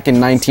black in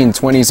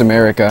 1920s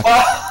America.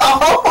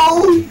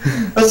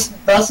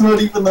 That's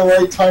not even the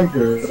right time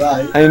period,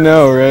 right? I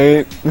know,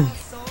 right?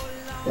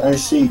 I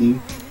see.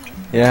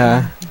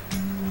 Yeah.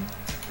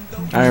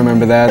 I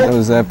remember that. That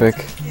was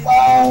epic.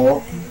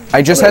 Wow.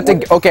 I just had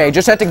to. Okay, I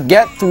just had to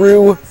get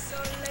through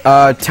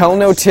Tell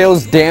No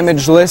Tales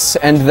damageless,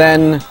 and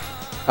then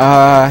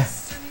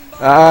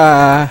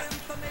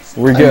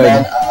we're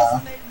good.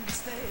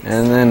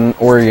 And then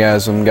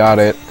orgasm, got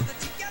it.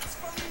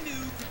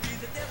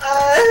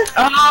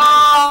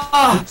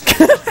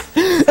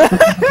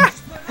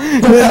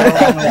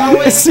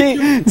 see,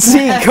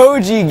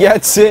 Koji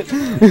gets it.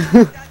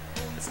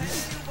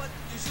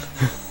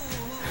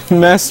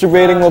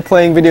 Masturbating while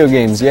playing video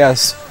games,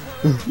 yes.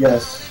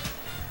 Yes.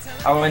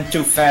 I went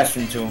too fast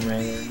into him,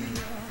 man.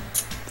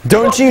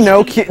 Don't you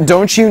know,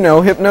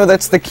 Hypno,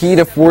 that's the key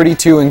to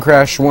 42 in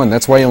Crash 1.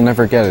 That's why you'll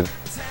never get it.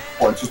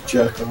 Or just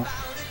jerk off.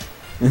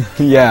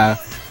 Yeah.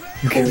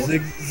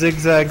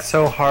 Zigzag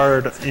so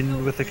hard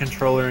with the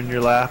controller in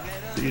your lap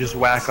that you just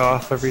whack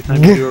off every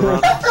time you do a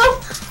run.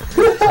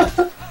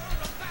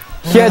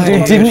 Yeah,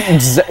 dude,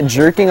 didn't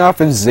jerking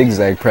off is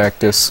zigzag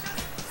practice.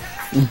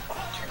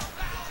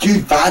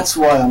 Dude, that's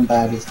why I'm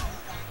bad at.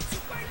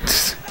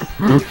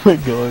 Oh my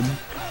god.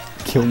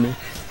 Kill me.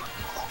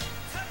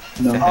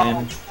 No.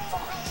 Oh,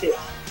 shit.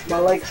 My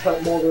legs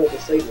hurt more than a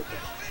disabled.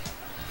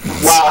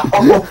 Wow.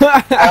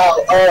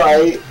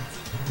 Alright.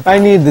 I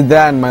needed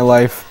that in my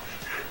life.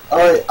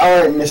 Alright,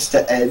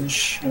 Mr.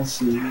 Edge. Let's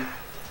see.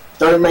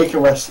 Don't make a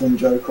wrestling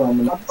joke or I'm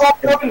gonna. I'm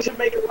not going to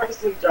make a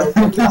wrestling joke.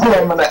 I'm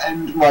gonna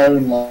end my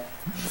own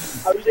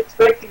life. I was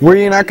expecting. Were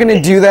you not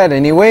gonna do that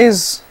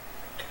anyways?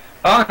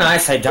 Oh,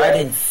 nice. I died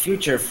in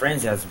Future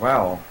Frenzy as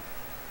well.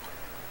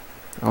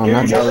 Oh, Dude,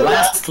 not the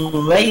last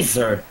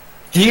laser.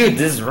 Dude,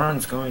 this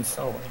run's going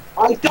so well.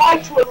 I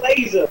died to a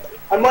laser.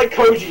 I'm like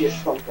Koji or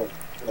something.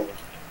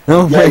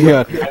 Oh my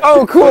god.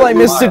 Oh, cool, I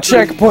missed a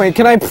checkpoint.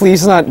 Can I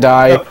please not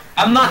die?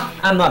 I'm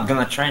not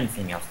gonna try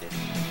anything else, dude.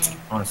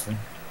 Honestly.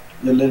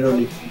 You're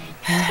literally.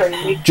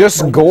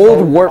 Just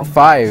gold warp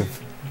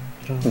 5.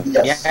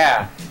 Yes.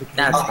 Yeah,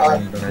 that's what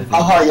I'm gonna do.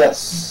 Aha,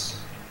 yes.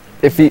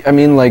 If he, I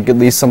mean, like, at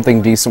least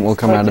something decent will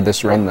come out of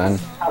this run then.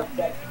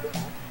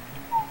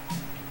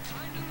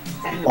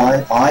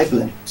 5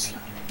 blimps.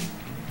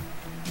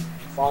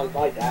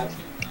 My dad.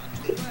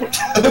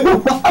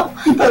 Wow,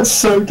 that's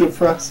so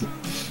depressing.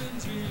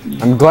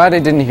 I'm glad I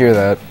didn't hear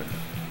that.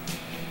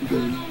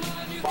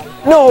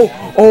 No!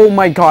 Oh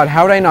my god,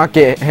 how did I not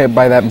get hit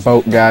by that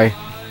boat guy?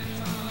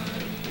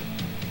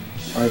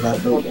 Alright,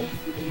 that building.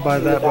 By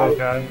that boat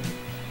guy.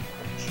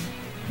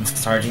 I'm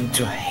starting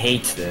to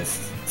hate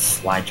this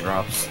slide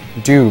drops.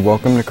 Dude,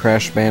 welcome to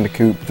Crash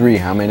Bandicoot 3.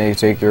 How may I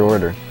take your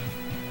order?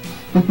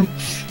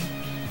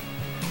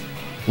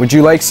 Would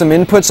you like some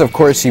inputs? Of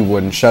course you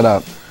wouldn't. Shut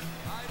up.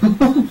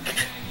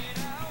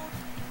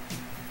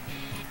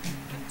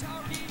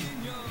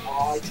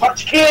 I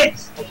touch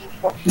kids!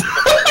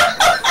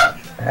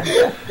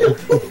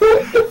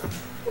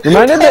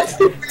 Reminded that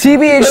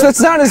TBH,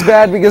 that's not as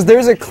bad because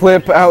there's a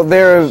clip out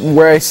there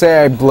where I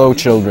say I blow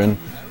children.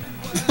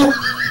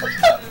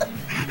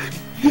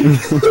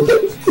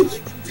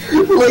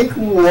 Like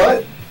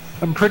what?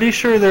 I'm pretty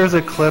sure there's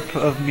a clip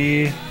of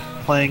me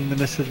playing The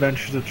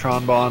Misadventures of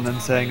Tron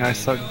and saying I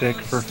suck dick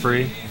for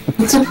free.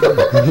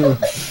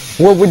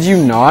 Well, would you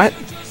not?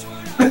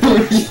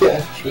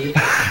 Yeah, true.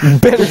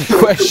 Better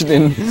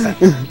question.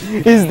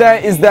 Is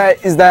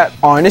that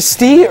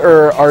honesty,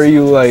 or are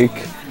you like...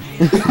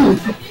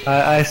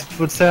 I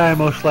would say I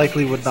most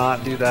likely would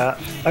not do that.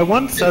 I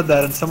once said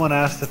that and someone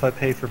asked if I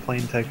pay for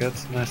plane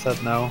tickets and I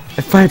said no.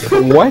 If I...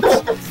 What?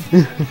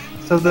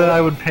 So that I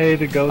would pay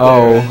to go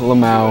Oh, there.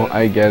 Lamau,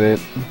 I get it.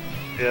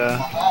 Yeah.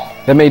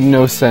 That made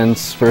no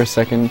sense for a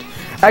second.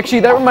 Actually,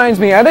 that reminds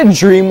me, I had a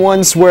dream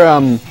once where,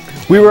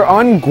 we were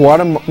on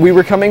we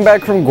were coming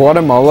back from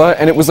Guatemala,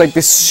 and it was like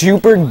this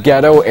super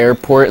ghetto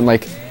airport, and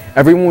like,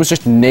 everyone was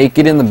just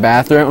naked in the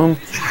bathroom,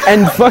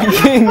 and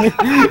fucking...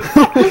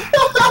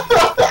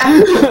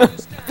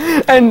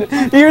 And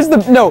here's the...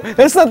 No,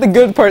 that's not the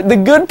good part. The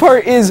good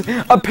part is,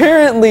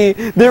 apparently,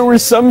 there were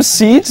some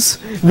seats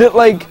that,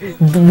 like,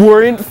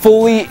 weren't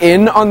fully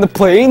in on the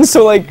plane,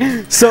 so, like,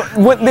 so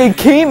when they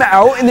came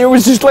out, and there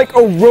was just, like,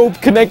 a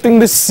rope connecting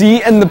the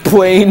seat and the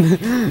plane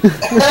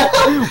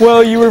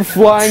while you were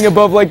flying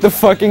above, like, the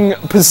fucking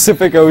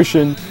Pacific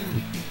Ocean.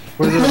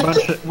 Were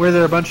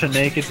there a bunch of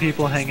naked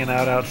people hanging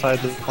out outside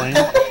the plane?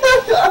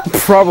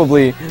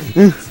 Probably.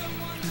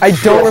 I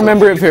don't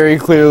remember it very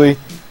clearly.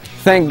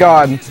 Thank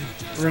God.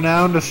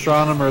 Renowned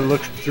astronomer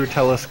looks through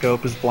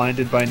telescope is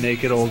blinded by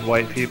naked old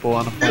white people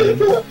on a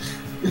plane.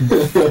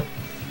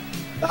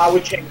 I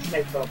would change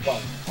Snake for a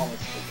bug,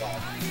 honestly.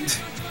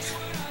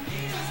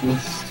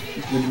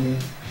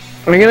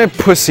 I'm gonna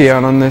pussy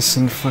out on this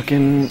and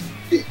fucking...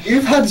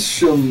 You've had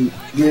some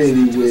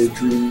really weird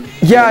dreams.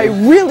 Yeah, I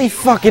really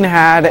fucking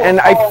had, and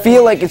I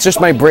feel like it's just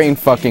my brain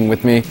fucking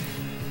with me.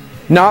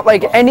 Not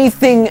like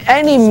anything,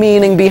 any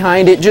meaning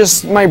behind it,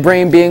 just my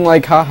brain being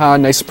like, haha,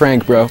 nice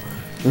prank, bro.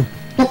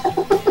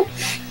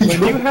 When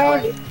you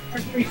have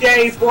Every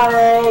day,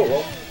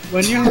 bro!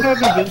 when you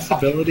have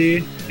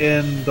invincibility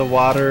in the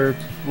water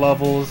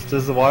levels,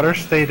 does the water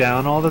stay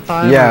down all the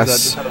time? Yes. Or is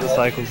that just how the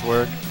cycles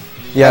work?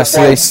 Yeah,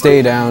 so they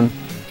stay down.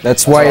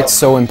 That's why it's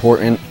so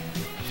important.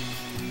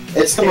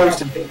 It's the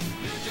most important.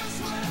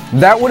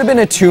 That would have been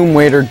a Tomb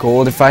Raider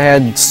gold if I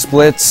had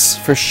splits,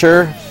 for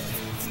sure.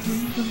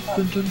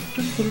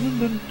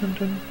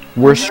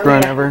 Worst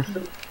run ever.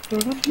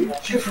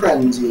 Your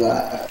friends are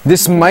there.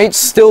 This might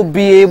still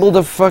be able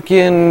to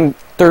fucking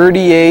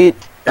 38.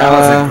 That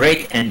was a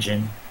great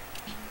engine.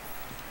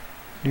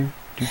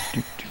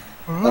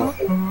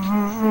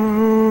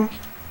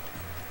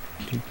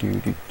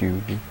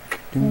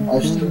 I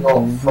still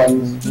got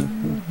friends.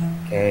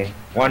 Okay,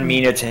 1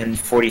 minute and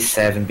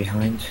 47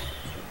 behind.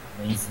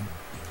 Amazing.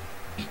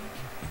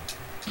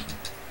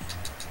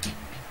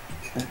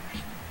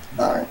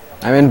 Alright.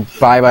 I'm in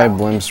Bye Bye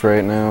Blimps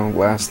right now,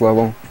 last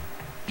level.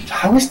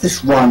 How is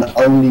this run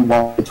only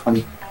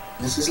 1:20?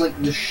 This is like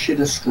the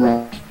shittest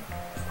run.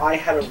 I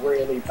had a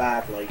really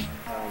bad, like,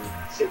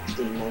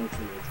 16, 19, and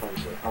 20.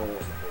 I don't know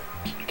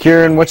what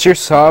Kieran, what's your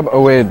sub?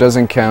 Oh wait, it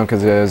doesn't count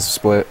because it has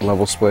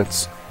level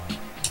splits.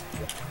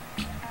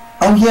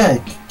 Oh yeah,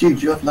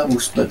 dude, you have level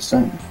splits,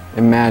 don't you?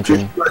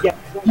 Imagine. Yeah.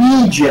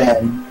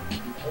 Regen!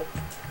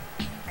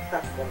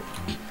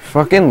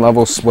 Fucking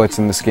level splits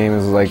in this game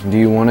is like, do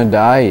you want to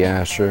die?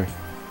 Yeah, sure.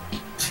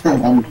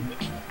 I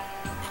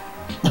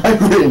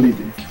really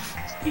do.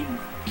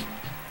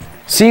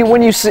 See,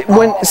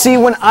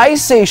 when I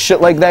say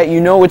shit like that, you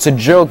know it's a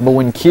joke, but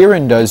when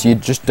Kieran does, you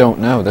just don't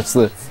know. That's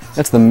the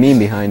meme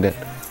behind it.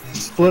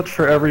 Split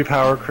for every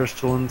power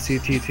crystal in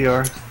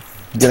CTTR.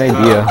 Good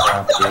idea.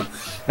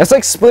 That's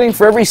like splitting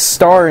for every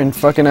star in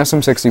fucking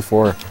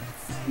SM64.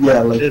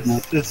 Yeah, like,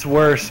 It's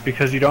worse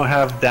because you don't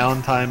have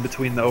downtime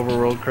between the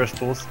overworld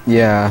crystals.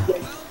 Yeah.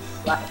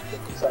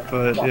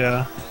 But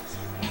yeah.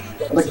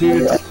 like,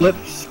 Dude,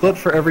 split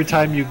for every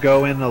time you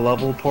go in a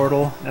level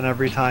portal and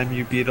every time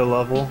you beat a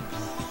level.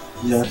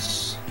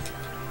 yes.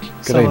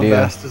 Good Some idea.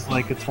 best is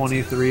like a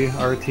 23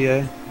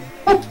 RTA.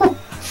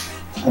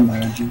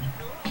 Imagine.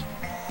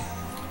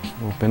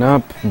 Open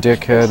up,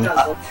 dickhead.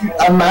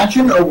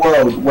 Imagine a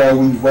world where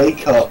we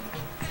wake up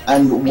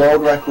and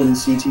world record in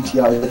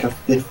CTTR is like a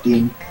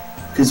 15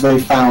 because they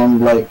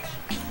found like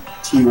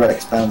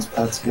T-Rex bounce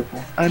pad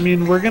skipper. I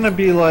mean, we're gonna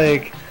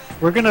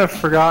have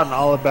forgotten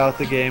all about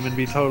the game and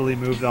be totally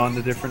moved on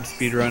to different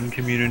speedrun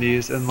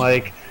communities, and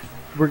like,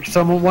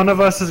 one of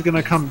us is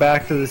gonna come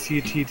back to the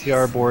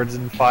CTTR boards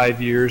in 5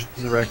 years,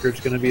 and the record's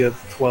gonna be a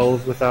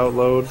 12 without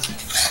loads.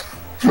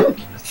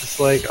 It's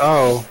just like,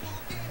 oh,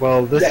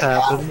 well, this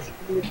happened.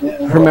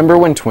 Remember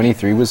when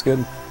 23 was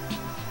good?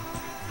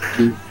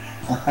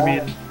 I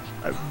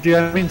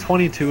mean,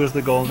 22 is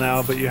the goal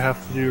now, but you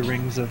have to do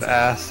rings of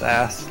ass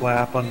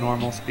slap on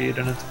normal speed,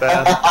 and it's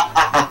bad.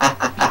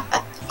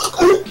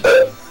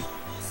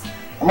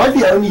 Am I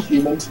the only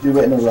human to do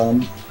it in a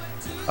run?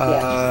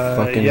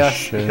 Fucking yes,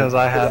 shit. because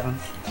I haven't.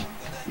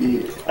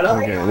 Yeah.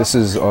 Okay, this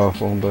is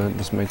awful, but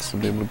this might still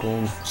be able to go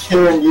on.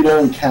 Kieran, you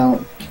don't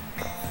count.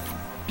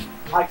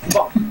 I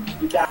fuck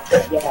you down.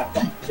 Yeah.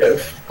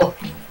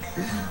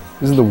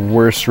 This is the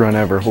worst run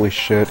ever, holy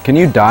shit. Can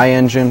you die,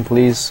 engine,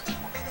 please?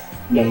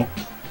 No.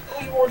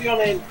 You already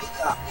on in. I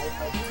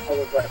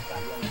regret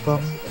that.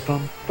 Bum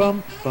bum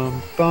bum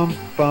bum bum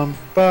bum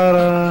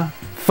ba.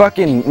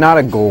 Fucking not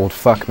a gold,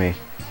 fuck me.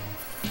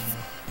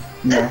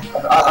 No.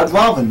 I'd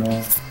rather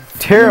not.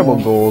 Terrible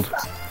gold.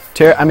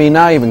 I mean,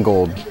 not even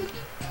gold.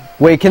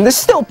 Wait, can this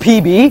still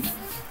PB?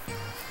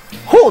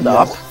 Hold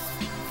up.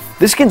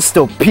 This can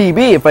still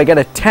PB if I get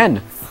a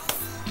 10.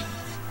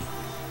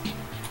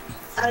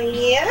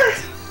 Yeah.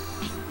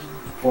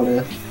 What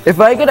if? If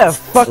I get a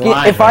fucking,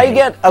 if I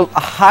get a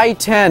high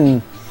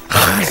 10,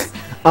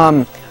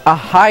 a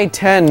high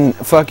 10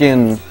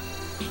 fucking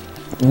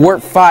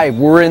Warp 5,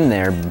 we're in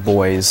there,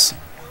 boys.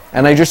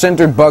 And I just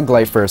entered Bug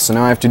Light first, so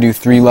now I have to do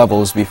 3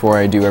 levels before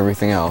I do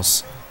everything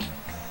else.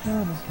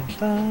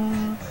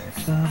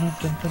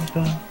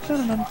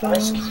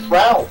 Nice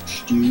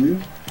crouch,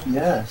 dude.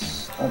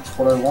 Yes, that's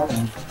what I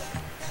wanted.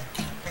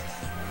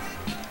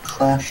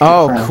 Crash to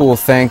Oh, crouch. cool,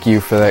 thank you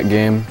for that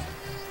game.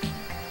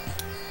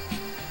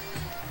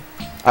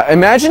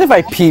 Imagine if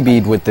I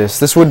PB'd with this.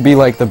 This would be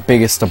like the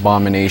biggest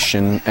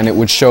abomination, and it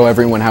would show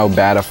everyone how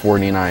bad a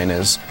 49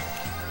 is.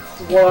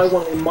 What I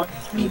want in my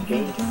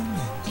game.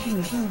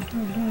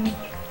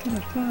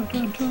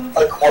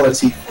 A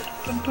quality.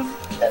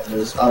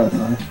 genders. I don't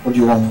know. What do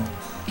you want?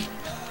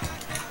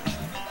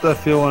 I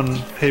feel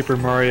on Paper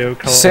Mario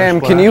Color Sam,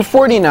 Splash. can you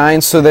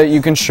 49 so that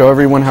you can show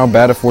everyone how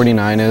bad a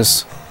 49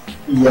 is?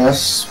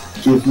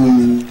 Yes, give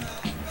me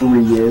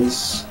 3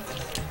 years.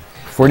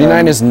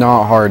 49 is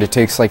not hard. It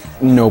takes like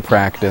no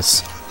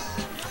practice.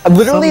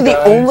 Literally, the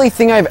Someday. only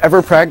thing I've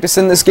ever practiced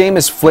in this game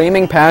is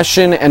Flaming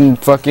Passion and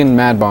fucking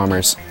Mad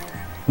Bombers.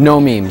 No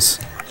memes.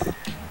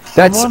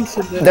 Someone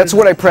submitted- That's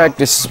what I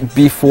practice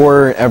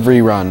before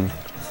every run.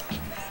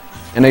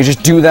 And I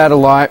just do that a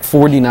lot.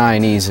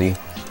 49 easy.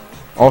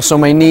 Also,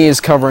 my knee is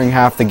covering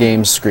half the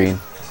game screen.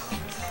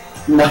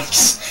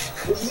 Nice.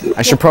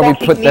 I should probably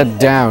put that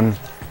down.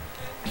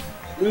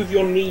 Move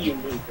your knee, you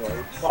move,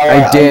 bro.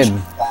 I did.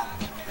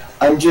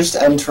 I'm just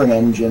entering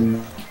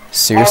engine.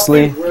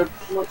 Seriously? We're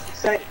what you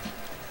say.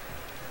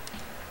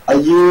 Are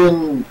you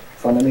in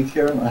front of me,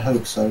 Kieran? I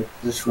hope so.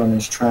 This run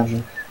is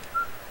tragic.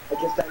 I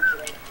just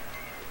entered.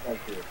 Thank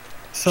you.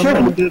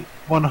 Someone did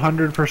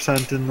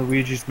 100% in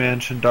Luigi's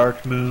Mansion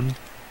Dark Moon.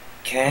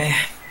 Okay.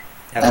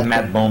 Have the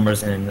Mad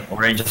Bombers and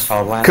Oranges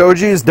fall last.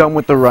 Koji is done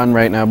with the run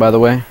right now, by the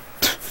way.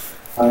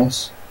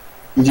 Nice.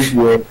 You just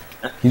would.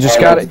 He just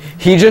got it.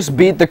 He just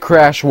beat the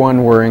Crash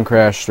 1. We're in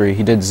Crash 3.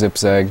 He did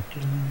Zigzag.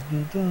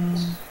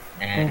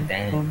 And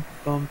then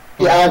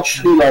He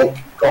actually, like,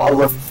 got a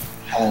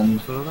rough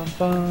hand.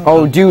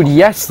 Oh, dude,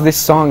 yes, this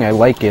song, I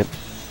like it.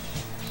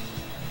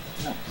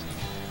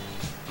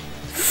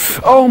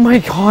 Oh my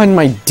god,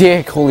 my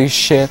dick, holy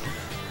shit.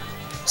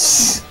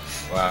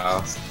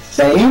 wow.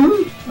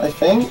 Same, I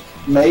think.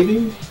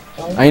 Maybe.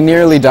 I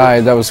nearly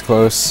died, that was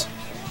close.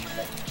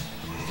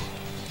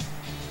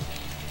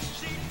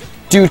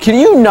 Dude, can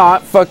you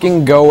not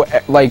fucking go,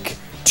 like,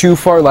 too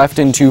far left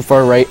and too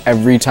far right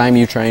every time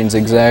you try and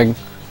zigzag?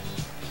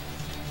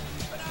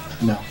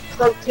 No.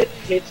 Pro tip,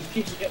 kids, if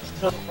people get to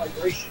turn on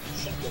vibration,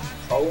 shut your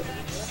controller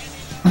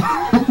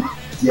anymore.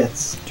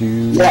 Yes. Do,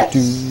 Yes.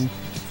 do.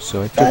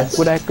 So I took That's-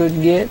 what I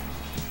could get.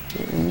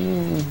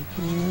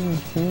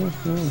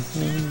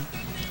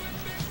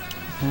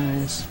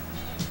 Nice.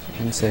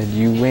 And said,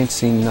 you ain't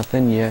seen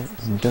nothing yet.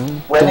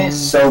 Dun, When dun. is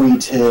Zoe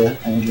tier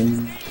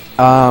engine?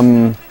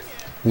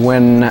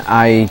 When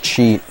I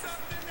cheat.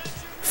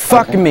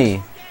 Fuck Okay.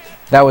 me.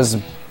 That was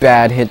a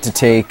bad hit to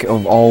take,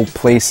 of all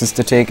places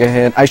to take a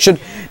hit.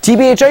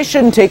 TBH, I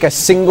shouldn't take a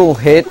single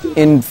hit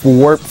in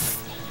warp,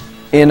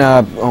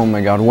 oh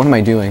my god, what am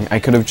I doing? I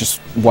could have just,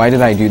 why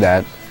did I do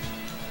that?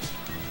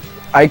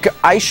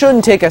 I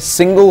shouldn't take a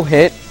single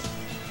hit,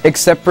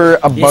 except for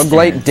a bug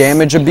light Distance.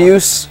 damage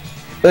abuse,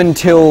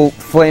 until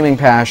Flaming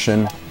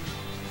Passion.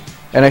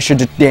 And I should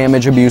just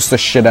damage abuse the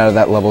shit out of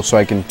that level so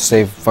I can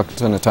save a fuck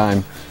ton of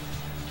time.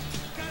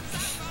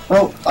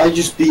 Well, I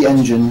just beat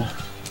engine.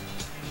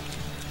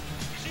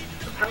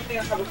 Apparently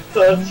I have a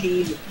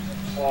 13.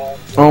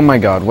 Oh my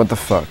god, what the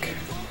fuck?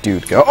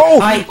 Dude, go. Oh!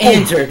 I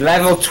entered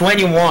level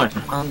 21.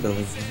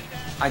 Unbelievable.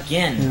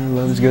 Again.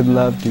 Love's good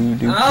love, do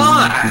do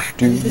Ah,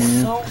 do this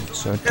is so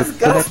So I took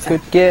what I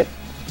could get.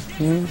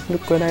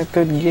 Look what I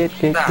could get.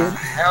 the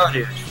hell,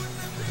 dude.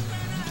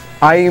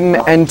 I'm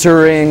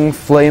entering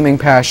Flaming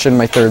Passion,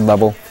 my 3rd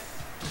level.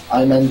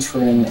 I'm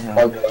entering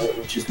Bug Light,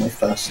 which is my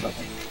first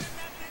level.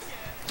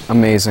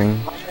 Amazing.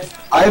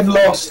 I've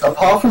lost,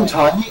 apart from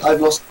Tiny,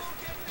 I've lost.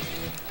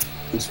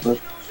 But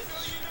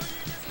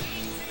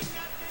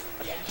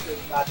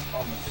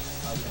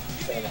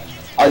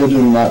I was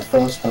doing that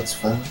first, that's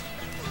fair.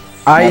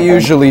 I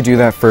usually do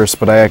that first,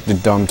 but I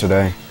acted dumb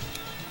today.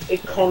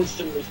 It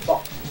constantly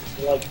fucks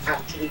me. Like,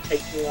 actually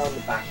takes me around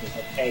the back and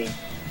like, hey,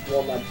 you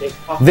want that big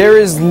puppy? There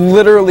is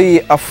literally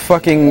a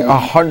fucking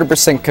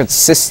 100%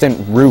 consistent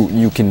route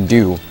you can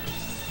do.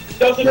 It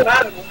doesn't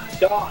matter when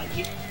you die,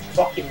 you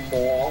fucking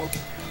moron.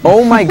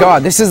 Oh my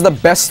god, this is the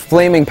best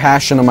Flaming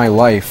Passion of my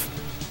life.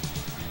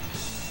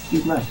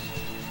 He's nice.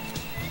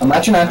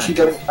 Imagine actually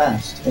going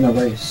fast in a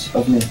race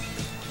of me.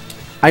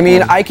 I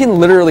mean, I can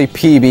literally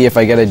PB if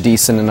I get a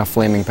decent enough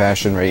Flaming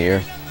Passion right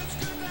here.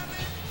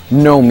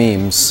 No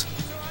memes.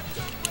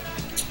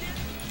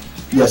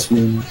 Yes,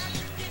 memes.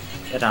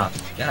 Get out.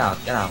 Get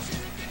out. Get out.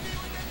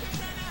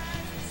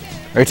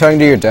 Are you talking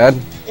to your dad?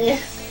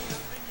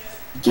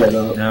 Get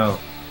up. No.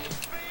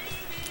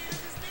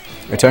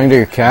 Are you talking to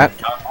your cat?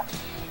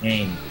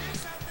 Name.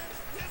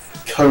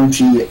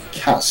 Koji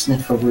cat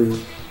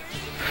snifferoo.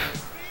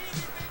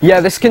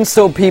 Yeah, this can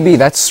still PB.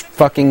 That's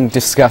fucking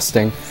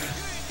disgusting.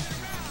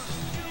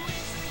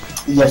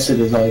 Yes, it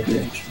is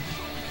IBH.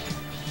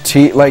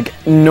 Like,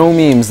 no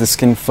memes, this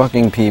can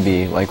fucking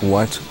PB. Like,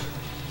 what?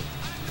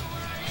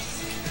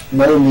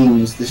 No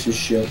memes, this is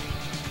shit.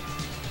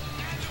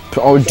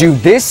 Oh, dude,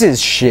 this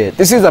is shit.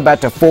 This is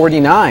about to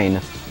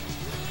 49.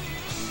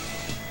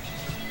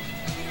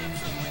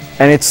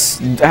 And it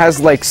has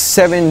like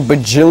 7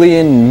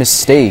 bajillion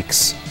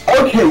mistakes.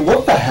 Okay,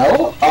 what the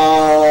hell?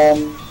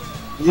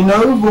 You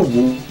know the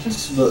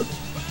walls that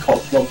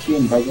cockblock you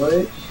in Bug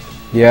Light?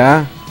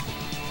 Yeah?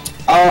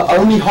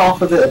 Only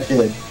half of it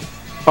appeared.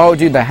 Oh,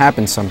 dude, that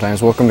happens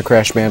sometimes. Welcome to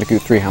Crash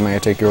Bandicoot 3. How may I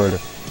take your order?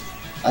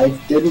 I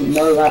didn't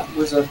know that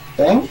was a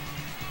thing.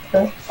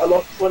 Okay. I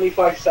lost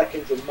 25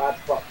 seconds of mad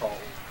fuck hole.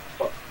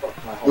 Fuck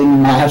my hole.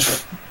 In mad.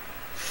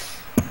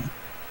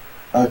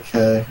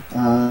 Okay,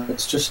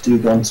 let's just do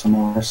gun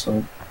tomorrow,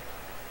 so.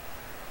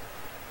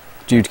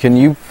 Dude, can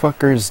you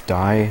fuckers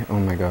die? Oh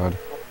my god.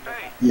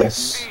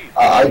 Yes.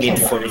 I Mid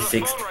can.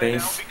 46th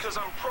base.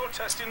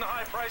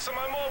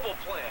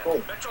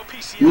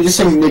 You just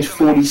saying mid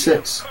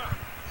 46.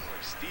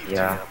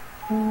 Yeah.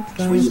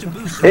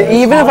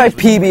 Even if I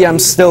PB, I'm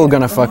still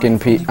gonna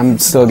fucking I'm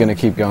still gonna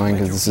keep going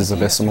because this is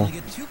abysmal.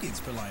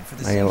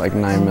 I get like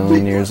 9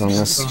 million years on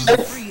this.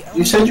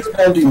 You said you were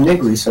gonna do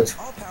NIG research.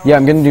 Yeah,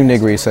 I'm gonna do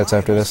NIG resets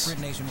after this.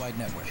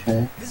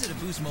 Okay.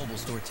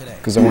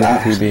 Because I want to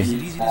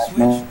PB.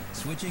 No.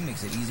 Switching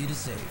makes it easy to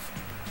save.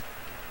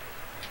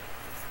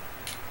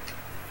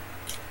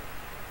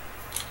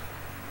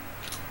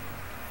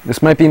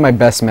 This might be my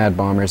best Mad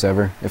Bombers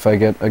ever, if I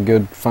get a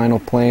good final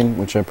plane,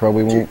 which I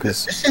probably won't,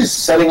 because... This is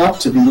setting up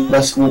to be the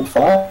best Warp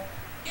 5.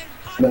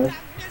 No.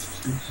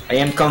 I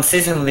am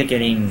consistently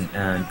getting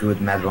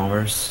good Mad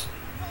Bombers.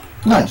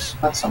 Nice,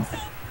 that's something.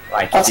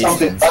 Like That's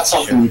something, distance, that's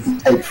something you can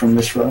take from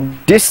this run.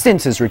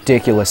 Distance is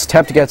ridiculous.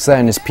 Tept gets that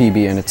in his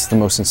PB, and it's the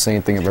most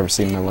insane thing I've ever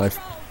seen in my life.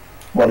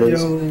 What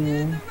is?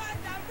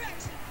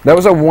 That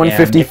was a Yeah, I'm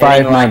 155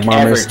 getting, Mad like,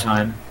 every Bombers.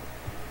 time.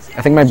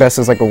 I think my best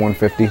is like a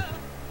 150.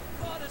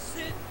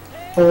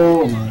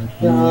 Oh my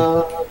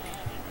god.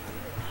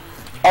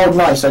 Oh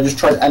nice, I just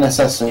tried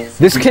NSS.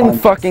 This can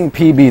fucking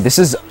PB. This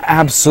is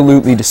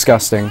absolutely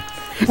disgusting.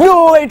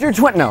 No, Enter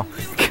 20. No.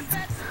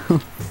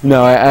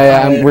 No,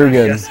 we're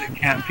good. Yes, it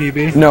can't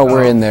PB. No,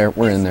 we're in there.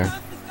 We're in there.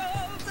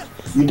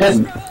 You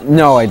didn't.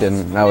 No, I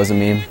didn't. That was a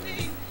meme.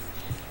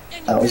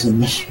 That was a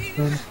me.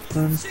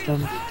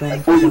 I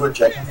thought you were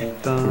checking.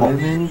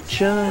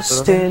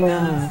 Just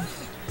enough.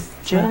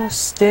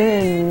 Just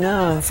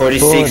enough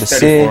 46, for the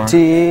 34.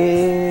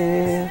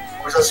 city.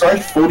 Was that sorry?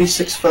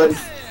 46-30.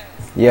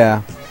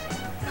 Yeah.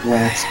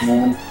 Rats,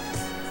 man.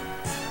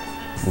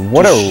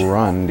 What a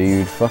run,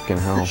 dude. Fucking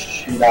hell.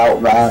 Shit out,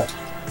 rat.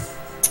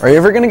 Are you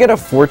ever gonna get a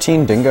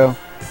 14 dingo?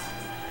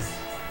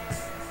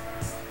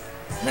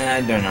 Nah,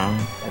 I don't know.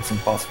 That's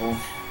impossible.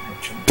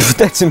 Actually.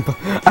 That's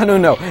I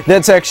don't know.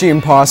 That's actually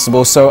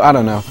impossible, so I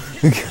don't know.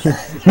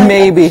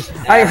 Maybe.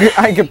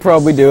 I could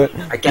probably do it.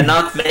 I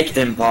cannot make it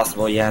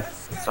impossible yet.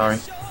 Sorry.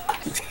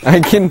 I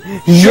can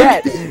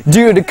yet.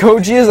 Dude,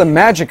 Koji is a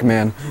magic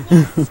man.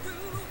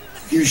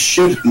 You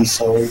should be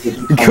sorry, but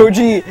you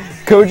can't.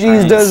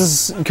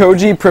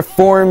 Koji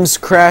performs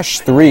Crash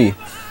 3.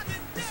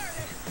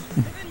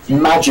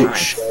 Magic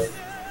show.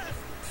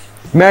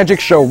 Magic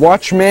show.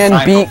 Watch man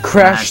Cycle beat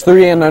Crash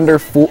 3 in under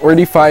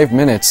 45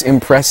 minutes.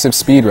 Impressive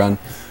speedrun.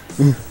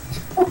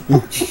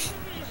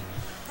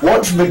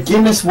 Watch the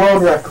Guinness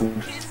World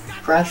Record.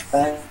 Crash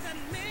bang.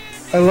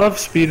 I love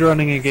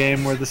speedrunning a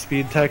game where the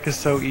speed tech is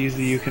so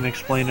easy you can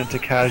explain it to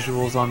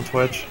casuals on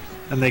Twitch,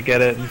 and they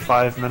get it in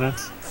 5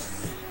 minutes.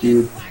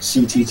 Dude,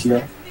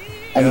 CTTR.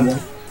 Anyway.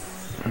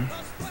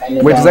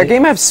 Wait, does that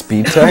game have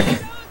speed tech?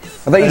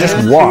 I thought you It just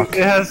has walk.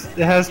 It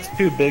has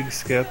 2 big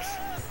skips.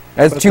 It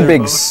has but 2 they're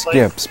big both,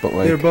 skips, but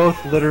They're like...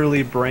 both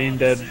literally brain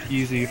dead,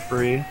 easy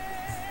free.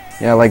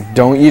 Yeah, like,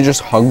 don't you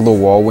just hug the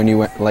wall when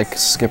you, like,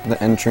 skip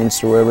the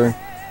entrance or whatever?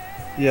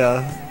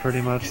 Yeah,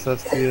 pretty much.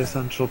 That's the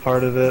essential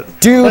part of it.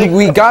 Dude, Like,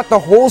 we got the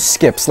whole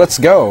skips. Let's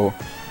go.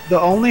 The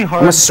only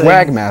hard I'm a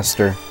swag things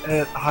master.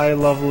 at high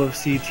level of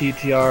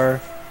CTTR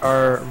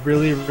are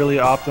really, really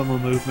optimal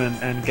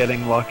movement and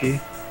getting lucky.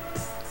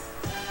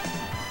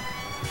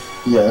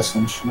 Yeah,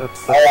 essentially.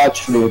 That's I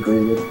actually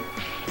agree with it.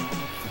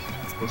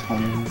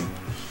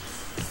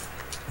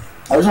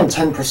 I was on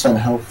 10%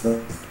 health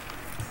though.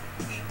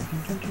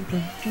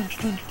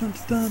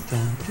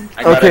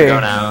 I gotta Okay. go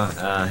now.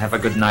 Have a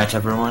good night,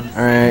 everyone.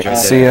 Alright, Enjoy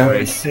see the ya.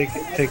 race. Take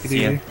it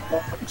See ya. easy.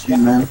 Yeah,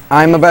 man.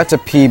 I'm about to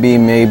PB,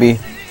 maybe.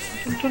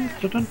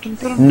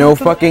 No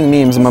fucking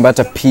memes, I'm about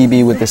to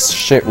PB with this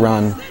shit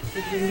run.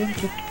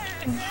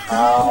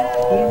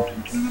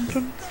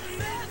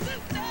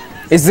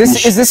 Is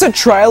this a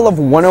trial of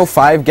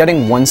 105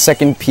 getting 1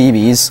 second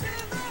PBs?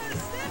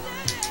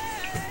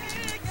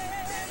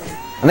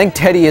 I think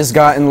Teddy has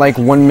gotten like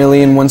 1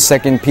 million 1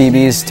 second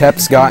PBs,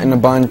 Tep's gotten a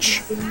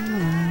bunch,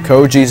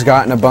 Koji's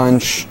gotten a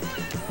bunch,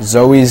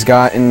 Zoe's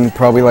gotten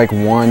probably like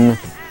 1.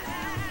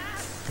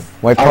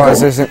 White Paws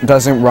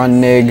doesn't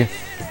run NIG.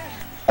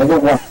 I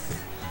got one.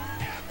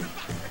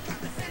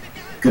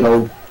 Good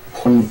old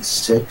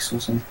 0.6 or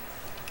something.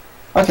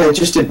 Okay,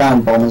 just did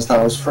ban bombers,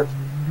 that was frick.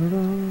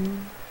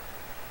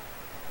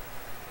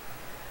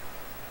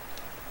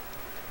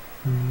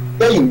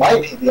 Yeah, you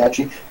might PB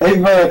actually.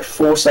 Maybe by like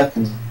 4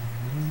 seconds.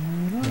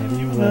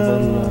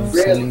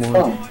 Really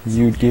fun.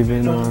 You'd give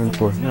an arm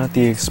for, not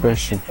the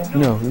expression.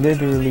 No,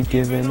 literally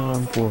give an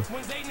arm for.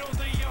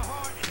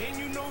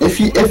 If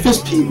this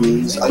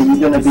PBs, are you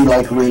gonna be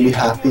like really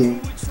happy?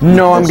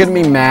 No, I'm gonna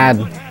be mad.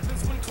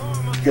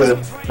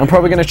 Good. I'm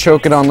probably gonna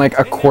choke it on like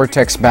a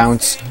Cortex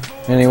bounce.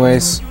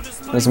 Anyways,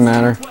 doesn't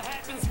matter.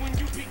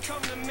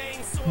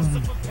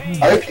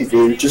 I hope you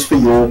do, just for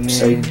your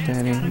sake.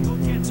 Daddy,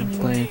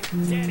 play.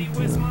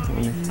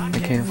 I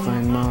can't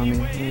find mommy.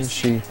 Where is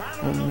she?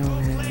 Oh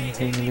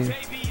no,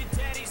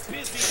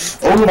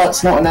 Oh,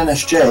 that's not an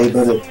NSJ,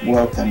 but it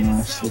worked anyway.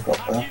 I still got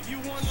that.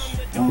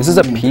 This is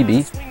a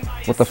PB?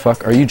 What the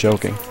fuck? Are you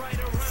joking?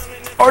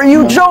 Are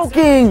you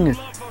joking?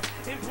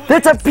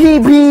 That's a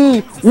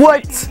PB!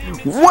 What?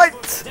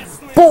 What?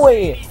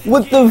 Boy,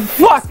 what the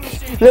fuck?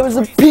 That was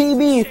a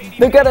PB!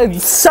 They got a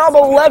sub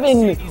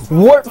 11!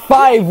 Warp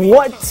 5,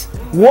 what?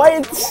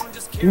 What?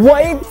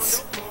 What?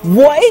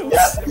 What?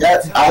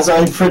 Yeah, as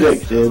I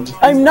predicted.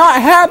 I'm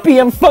not happy,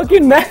 I'm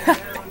fucking mad!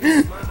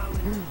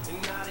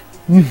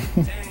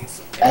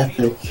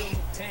 Epic.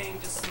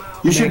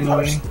 You should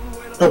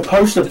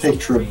post a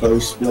picture of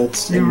those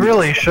splits. You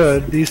really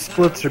should. These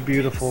splits are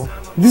beautiful.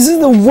 This is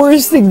the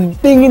worst thing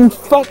in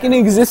fucking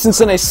existence,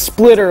 and I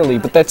split early,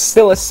 but that's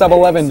still a sub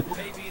 11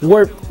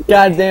 warp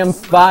goddamn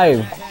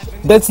 5.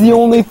 That's the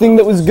only thing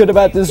that was good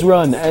about this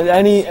run,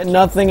 and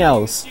nothing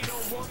else.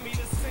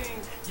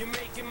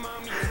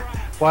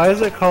 Why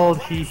is it called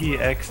Hee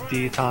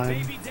XD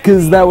time?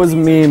 Cause that was a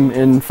meme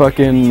in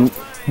fucking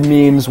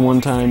memes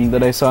one time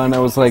that I saw, and I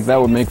was like, that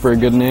would make for a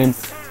good name.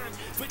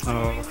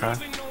 Oh, okay.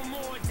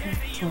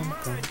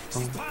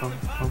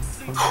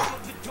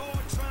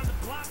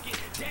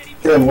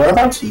 Kieran,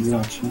 whereabouts are you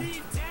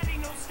actually?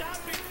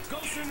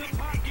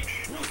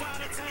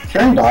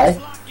 Kieran die?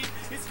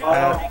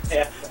 Oh,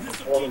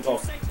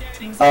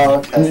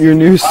 okay. Your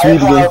new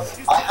sweet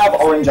I have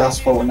orange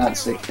asphalt and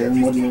that's it,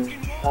 Kieran. What do you...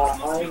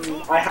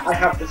 I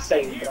have the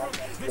same, but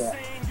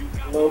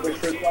I'm lower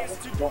fruit level.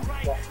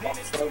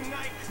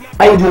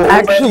 I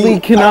actually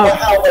cannot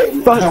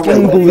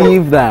fucking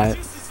believe that.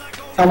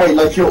 Oh wait,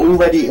 like you're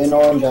already in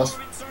orange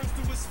asphalt?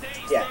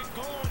 Yeah.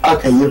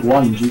 Okay, you've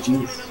won,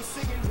 GG.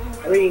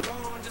 I mean, to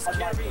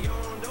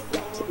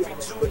be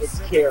honest with it's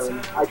Kieran,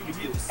 I could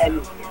do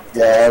anything.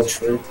 Yeah,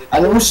 true.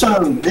 And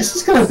also, this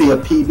is going to be a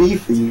PB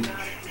for you.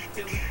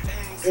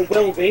 It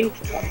will be.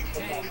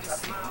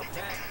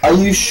 Are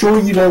you sure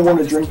you don't want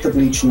to drink the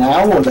bleach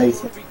now or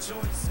later?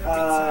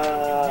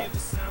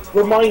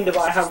 Reminder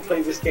that I haven't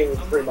played this game in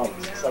 3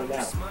 months, so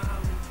now.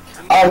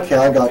 Okay,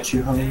 I got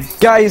you, Holmes.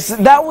 Guys,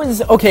 that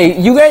was... Okay,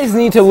 you guys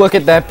need to look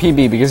at that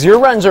PB, because your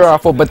runs are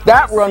awful, but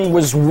that run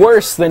was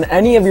worse than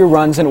any of your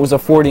runs, and it was a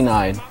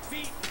 49.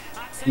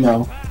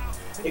 No.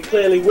 It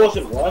clearly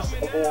wasn't worse,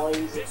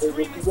 otherwise it would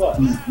be worse.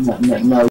 No.